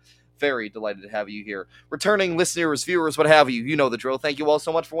so very delighted to have you here. Returning listeners, viewers, what have you, you know the drill. Thank you all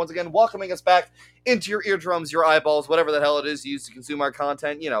so much for once again welcoming us back into your eardrums, your eyeballs, whatever the hell it is used to consume our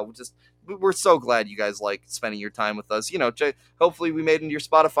content. We're so glad you guys like spending your time with us. Hopefully we made it into your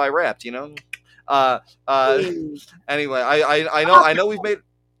Spotify Wrapped, Anyway,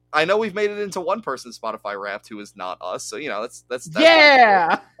 I know we've made it into one person's Spotify Wrapped who is not us. So, that's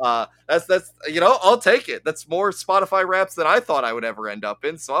yeah. That's I'll take it. That's more Spotify Wraps than I thought I would ever end up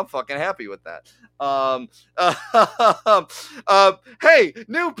in. So I'm fucking happy with that. Hey,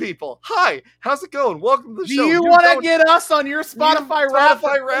 new people. Hi, how's it going? Welcome to the show. Do you want to get us on your Spotify Wrapped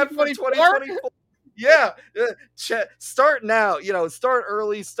for 2024? Yeah, start now. Start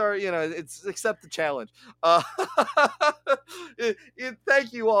early. It's accept the challenge.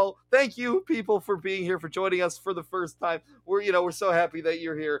 Thank you all. Thank you, people, for being here, for joining us for the first time. We're so happy that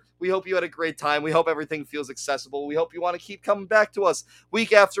you're here. We hope you had a great time. We hope everything feels accessible. We hope you want to keep coming back to us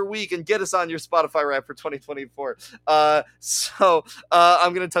week after week and get us on your Spotify Wrap for 2024. I'm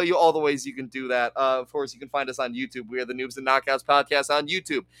going to tell you all the ways you can do that. Of course, you can find us on YouTube. We are the Noobs and Knockouts Podcast on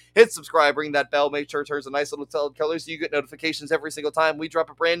YouTube. Hit subscribe, ring that bell, make sure it turns a nice little color so you get notifications every single time we drop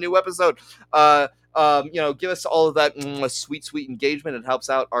a brand new episode. Give us all of that sweet engagement. It helps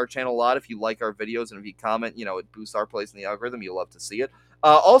out our channel a lot. If you like our videos and if you comment, it boosts our place in the algorithm. You'll love to see it.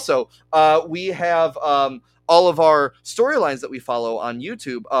 Also, we have all of our storylines that we follow on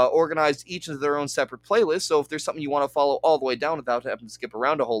YouTube organized each into their own separate playlists. So if there's something you want to follow all the way down without having to skip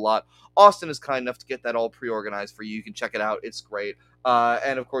around a whole lot, Austin is kind enough to get that all pre-organized for you. You can check it out. It's great.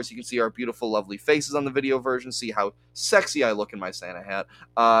 And of course, you can see our beautiful, lovely faces on the video version. See how sexy I look in my Santa hat.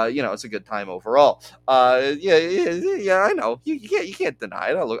 It's a good time overall. Yeah. I know you can't deny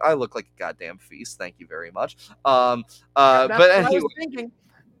it. I look like a goddamn feast. Thank you very much. But anyway. I was thinking.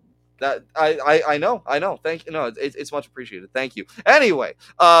 That I know. Thank you. No, it's much appreciated. Thank you. Anyway,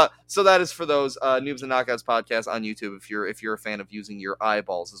 so that is for those Noobs and Knockouts podcast on YouTube. If you're a fan of using your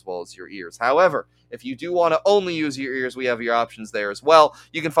eyeballs as well as your ears. However, if you do want to only use your ears, we have your options there as well.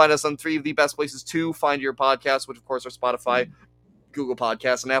 You can find us on 3 of the best places to find your podcasts, which of course are Spotify, Google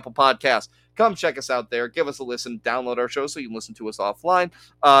Podcasts, and Apple Podcasts. Come check us out there. Give us a listen. Download our show so you can listen to us offline.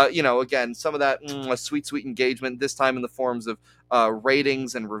 Again, some of that sweet engagement, this time in the forms of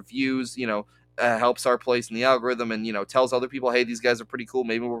ratings and reviews, helps our place in the algorithm and, tells other people, hey, these guys are pretty cool.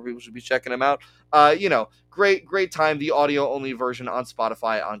 Maybe more people should be checking them out. Great time. The audio only version on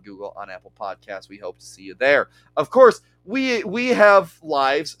Spotify, on Google, on Apple Podcasts. We hope to see you there. Of course, we have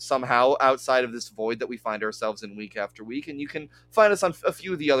lives somehow outside of this void that we find ourselves in week after week, and you can find us on a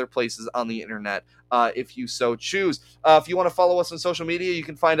few of the other places on the internet if you so choose. If you want to follow us on social media, you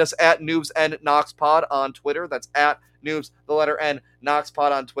can find us at Noobs and Knox Pod on Twitter. That's at Noobs, the letter N, Knox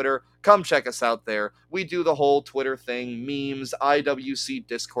Pod on Twitter. Come check us out there. We do the whole Twitter thing, memes, IWC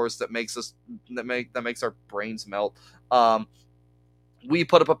discourse that makes our brains melt. We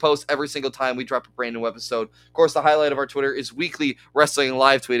put up a post every single time we drop a brand new episode. Of course, the highlight of our Twitter is weekly wrestling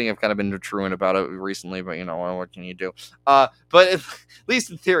live tweeting. I've kind of been truant about it recently, but what can you do? But at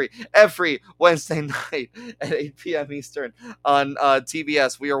least in theory, every Wednesday night at 8 p.m. Eastern on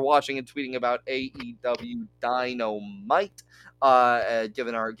TBS, we are watching and tweeting about AEW Dynamite.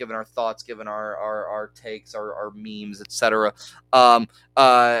 Given our thoughts, given our takes, our memes, etc.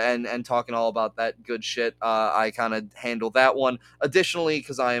 And talking all about that good shit. I kind of handle that one. Additionally,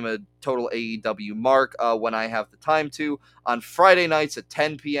 because I am a total AEW mark, when I have the time to, on Friday nights at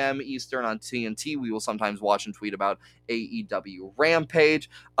 10 p.m. Eastern on TNT, we will sometimes watch and tweet about AEW Rampage.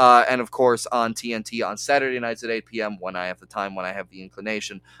 And of course, on TNT on Saturday nights at 8 p.m. when I have the time, when I have the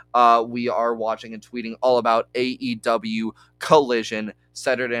inclination, we are watching and tweeting all about AEW Collision.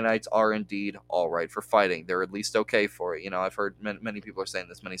 Saturday nights are indeed all right for fighting. They're at least okay for it. I've heard many people are saying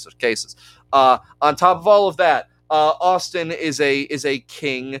this, many such cases. On top of all of that, Austin is a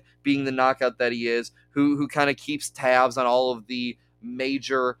king, being the knockout that he is, who kind of keeps tabs on all of the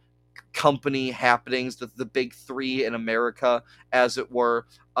major company happenings, the big three in America, as it were,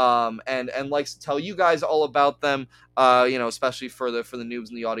 and likes to tell you guys all about them. Especially for the noobs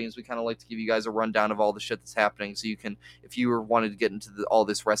in the audience, we kind of like to give you guys a rundown of all the shit that's happening, so you can, if you were wanted to get into all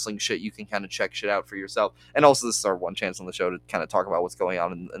this wrestling shit, you can kind of check shit out for yourself. And also, this is our one chance on the show to kind of talk about what's going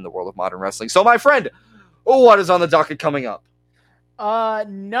on in the world of modern wrestling. So, my friend, what is on the docket coming up?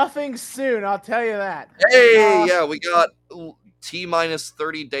 Nothing soon, I'll tell you that. Hey, yeah, we got T-minus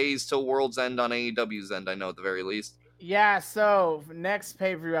 30 days till World's End on AEW's end, I know, at the very least. Yeah, so next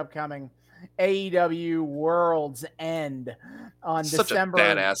pay-per-view upcoming, AEW World's End on December. Such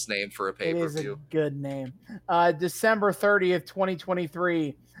a badass name for a pay-per-view. It is a good name. December 30th,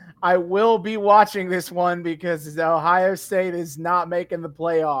 2023. I will be watching this one because Ohio State is not making the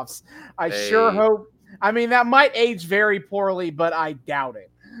playoffs. I sure hope. I mean, that might age very poorly, but I doubt it.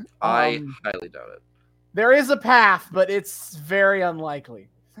 I highly doubt it. There is a path, but it's very unlikely.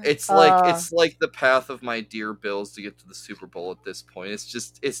 It's like the path of my dear Bills to get to the Super Bowl at this point.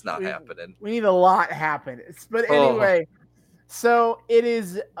 It's not happening. We need a lot happen. But anyway, so it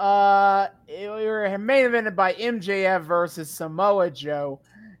is we're main evented by MJF versus Samoa Joe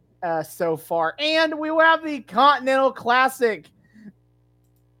so far. And we will have the Continental Classic,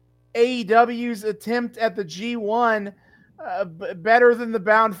 AEW's attempt at the G1, better than the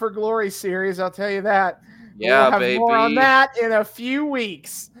Bound for Glory series, I'll tell you that. Yeah, we'll have baby. more on that in a few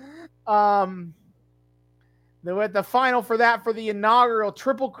weeks. The final for that, for the inaugural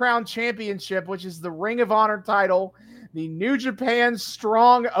Triple Crown Championship, which is the Ring of Honor title, the New Japan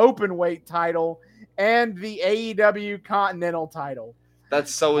Strong Openweight title, and the AEW Continental title.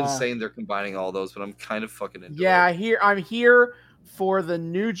 That's so insane they're combining all those, but I'm kind of fucking into it. Yeah, I'm here for the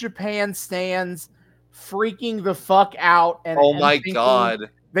New Japan stands freaking the fuck out. And oh my god.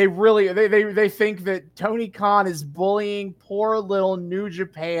 They really they think that Tony Khan is bullying poor little New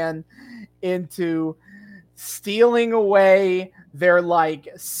Japan into stealing away their like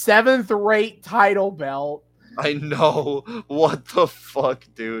 7th-rate title belt. I know. What the fuck,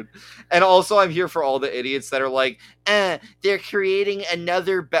 dude? And also, I'm here for all the idiots that are like, they're creating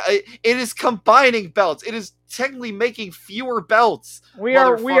another belt. It is combining belts. It is technically making fewer belts. We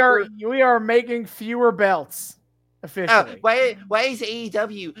are making fewer belts officially. Why is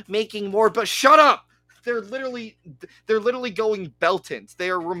AEW making more? But shut up! They're literally going belt-ins. They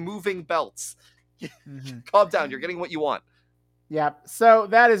are removing belts. Mm-hmm. Calm down. You're getting what you want. Yep. So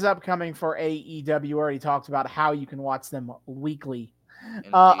that is upcoming for AEW. We already talked about how you can watch them weekly.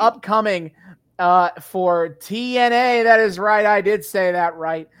 Upcoming for TNA. That is right. I did say that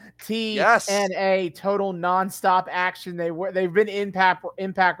right. TNA, total nonstop action. They've been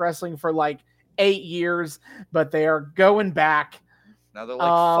Impact Wrestling for like 8 years, but they are going back. Now they're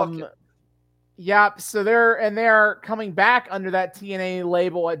like, fuck it. Yep. So they're coming back under that TNA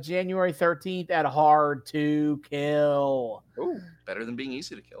label at January 13th at Hard to Kill. Ooh, better than being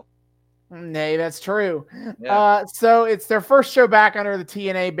easy to kill. Nay, that's true. Yeah. So it's their first show back under the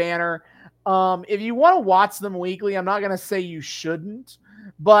TNA banner. If you want to watch them weekly, I'm not going to say you shouldn't,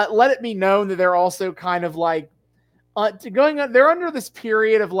 but let it be known that they're also kind of like they're under this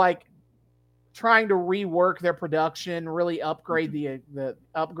period of like trying to rework their production, really upgrade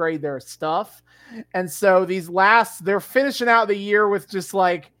upgrade their stuff. And so they're finishing out the year with just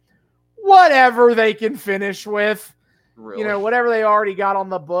like whatever they can finish with. Really? Whatever they already got on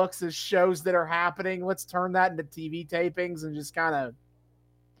the books as shows that are happening. Let's turn that into TV tapings and just kind of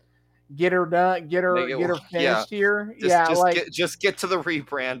get her done, get her finished here. Just get to the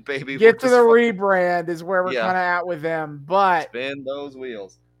rebrand, baby. Rebrand is where we're kind of at with them. But spin those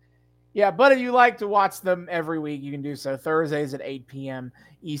wheels. Yeah, but if you like to watch them every week, you can do so. Thursdays at 8 p.m.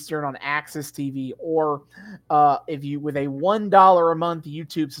 Eastern on Access TV, or if you with a $1 a month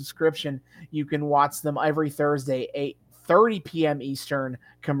YouTube subscription, you can watch them every Thursday 8:30 p.m. Eastern,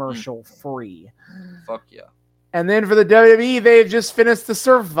 commercial free. Fuck yeah! And then for the WWE, they've just finished the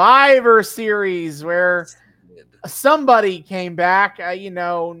Survivor Series where somebody came back.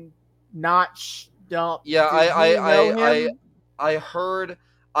 Not dump. Yeah, I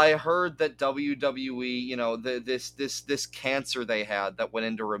heard that WWE, this cancer they had that went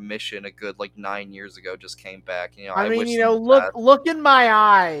into remission a good like 9 years ago just came back. Look in my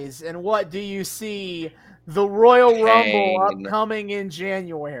eyes, and what do you see? The Royal Rumble upcoming in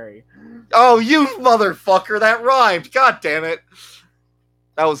January. Oh, you motherfucker! That rhymed. God damn it!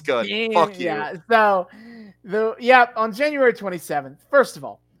 That was good. Fuck you. Yeah. So, on January 27th. First of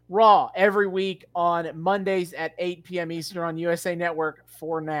all, Raw every week on Mondays at 8 p.m. Eastern on USA Network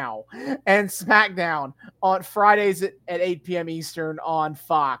for now, and SmackDown on Fridays at 8 p.m.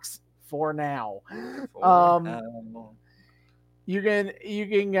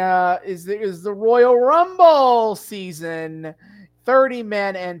 is the Royal Rumble season. 30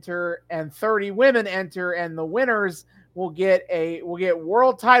 men enter and 30 women enter, and the winners will get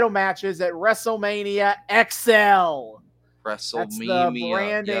world title matches at WrestleMania XL. That's the WrestleMania,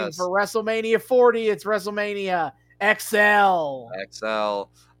 branding for yes. WrestleMania 40. It's WrestleMania XL. XL.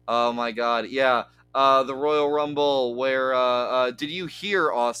 Oh my god, yeah. The Royal Rumble, where did you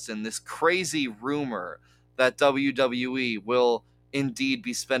hear, Austin, this crazy rumor that WWE will indeed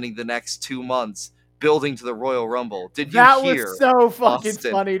be spending the next 2 months building to the Royal Rumble? Did you That hear, was so fucking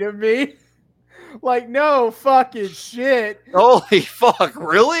Austin? funny to me. Like, no fucking shit. Holy fuck,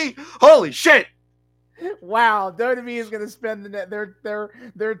 really? Holy shit! Wow, WWE is going to spend their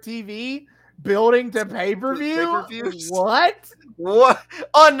TV building to pay-per-view? Pay-per-views? What? What?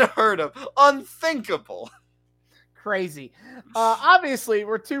 Unheard of. Unthinkable. Crazy. Obviously,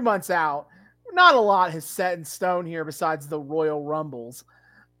 we're 2 months out. Not a lot has set in stone here besides the Royal Rumbles.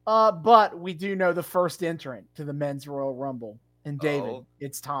 But we do know the first entrant to the men's Royal Rumble. And David,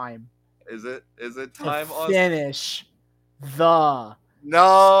 it's time. Is it time, to Austin? finish the story.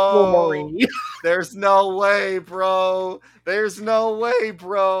 No. There's no way, bro. There's no way,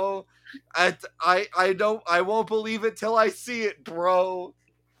 bro. I won't believe it till I see it, bro.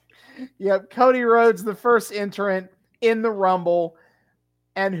 Yep, Cody Rhodes, the first entrant in the Rumble,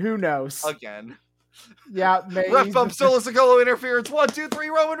 and who knows? Again. Yeah, maybe. Ref bump, solo, solo interference. 1, 2, 3.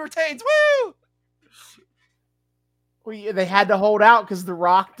 Roman retains. Woo! They had to hold out because The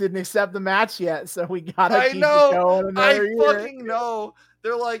Rock didn't accept the match yet, so we gotta keep it going another year. Fucking know.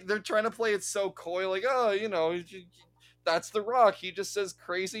 They're trying to play it so coy, like, oh, that's The Rock. He just says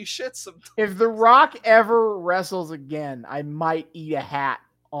crazy shit sometimes. If The Rock ever wrestles again, I might eat a hat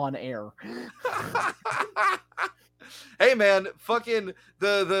on air. Hey man, fucking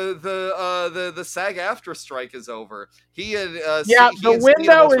the SAG-AFTRA strike is over. The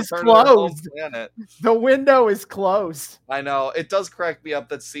window is closed. The window is closed. I know. It does crack me up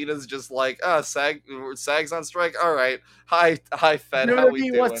that Cena's just like, SAG's on strike. All right. Hi Fed. How we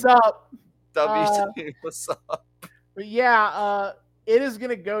doing? What's up? WWE, what's up? But yeah, it is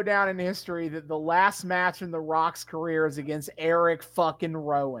gonna go down in history that the last match in The Rock's career is against Eric fucking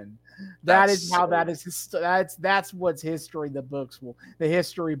Rowan. That's what's history. The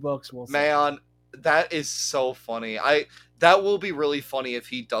history books will say. Man, that is so funny. That will be really funny if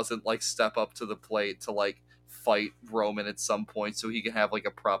he doesn't like step up to the plate to like fight Roman at some point so he can have like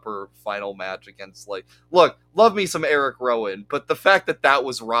a proper final match against look, love me some Eric Rowan, but the fact that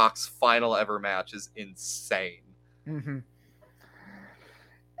was Rock's final ever match is insane. Mm-hmm.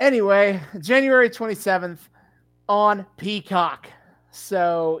 Anyway, January 27th on Peacock.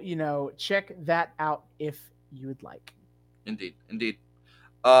 So, check that out if you would like. Indeed.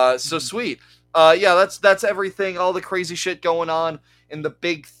 So sweet. Yeah, that's everything. All the crazy shit going on in the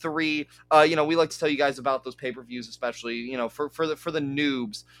big three. We like to tell you guys about those pay-per-views, especially, for the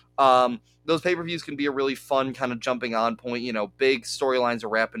noobs. Those pay-per-views can be a really fun kind of jumping on point. Big storylines are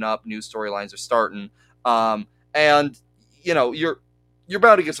wrapping up, new storylines are starting. And you're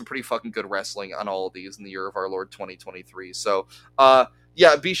about to get some pretty fucking good wrestling on all of these in the year of our Lord 2023. So,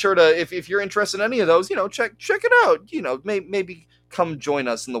 yeah, be sure to, if you're interested in any of those, check it out. Maybe come join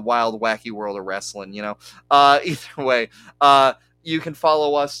us in the wild, wacky world of wrestling. Either way, you can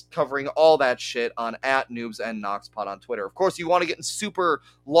follow us covering all that shit on @Noobs and Knockouts on Twitter. Of course, you want to get in super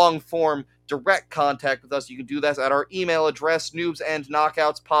long form direct contact with us, you can do that at our email address,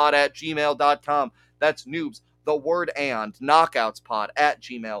 noobsandknockoutspod@gmail.com. That's noobs, the word and,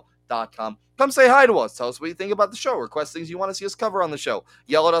 knockoutspod@gmail.com. Come say hi to us. Tell us what you think about the show. Request things you want to see us cover on the show.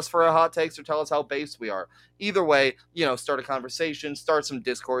 Yell at us for our hot takes or tell us how based we are. Either way, start a conversation, start some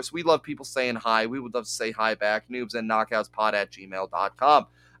discourse. We love people saying hi. We would love to say hi back. noobsandknockoutspod@gmail.com.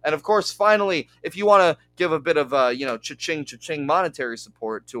 And of course, finally, if you want to give a bit of, cha-ching monetary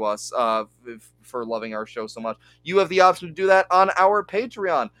support to us for loving our show so much, you have the option to do that on our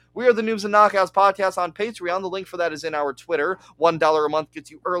Patreon. We are the Noobs and Knockouts Podcast on Patreon. The link for that is in our Twitter. $1 a month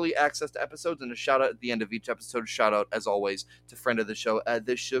gets you early access to episodes and a shout out at the end of each episode. Shout out, as always, to friend of the show,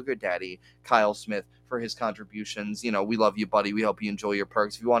 the Sugar Daddy, Kyle Smith, for his contributions. We love you, buddy. We hope you enjoy your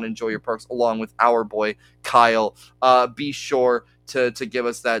perks. If you want to enjoy your perks along with our boy Kyle, be sure to give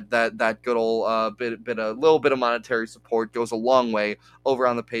us that good old a little bit of monetary support. Goes a long way over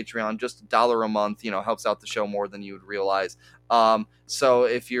on the Patreon. Just $1 a month, helps out the show more than you would realize. So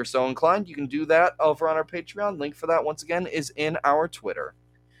if you're so inclined, you can do that over on our Patreon. Link for that, once again, is in our Twitter.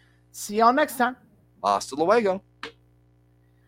 See y'all next time. Hasta luego.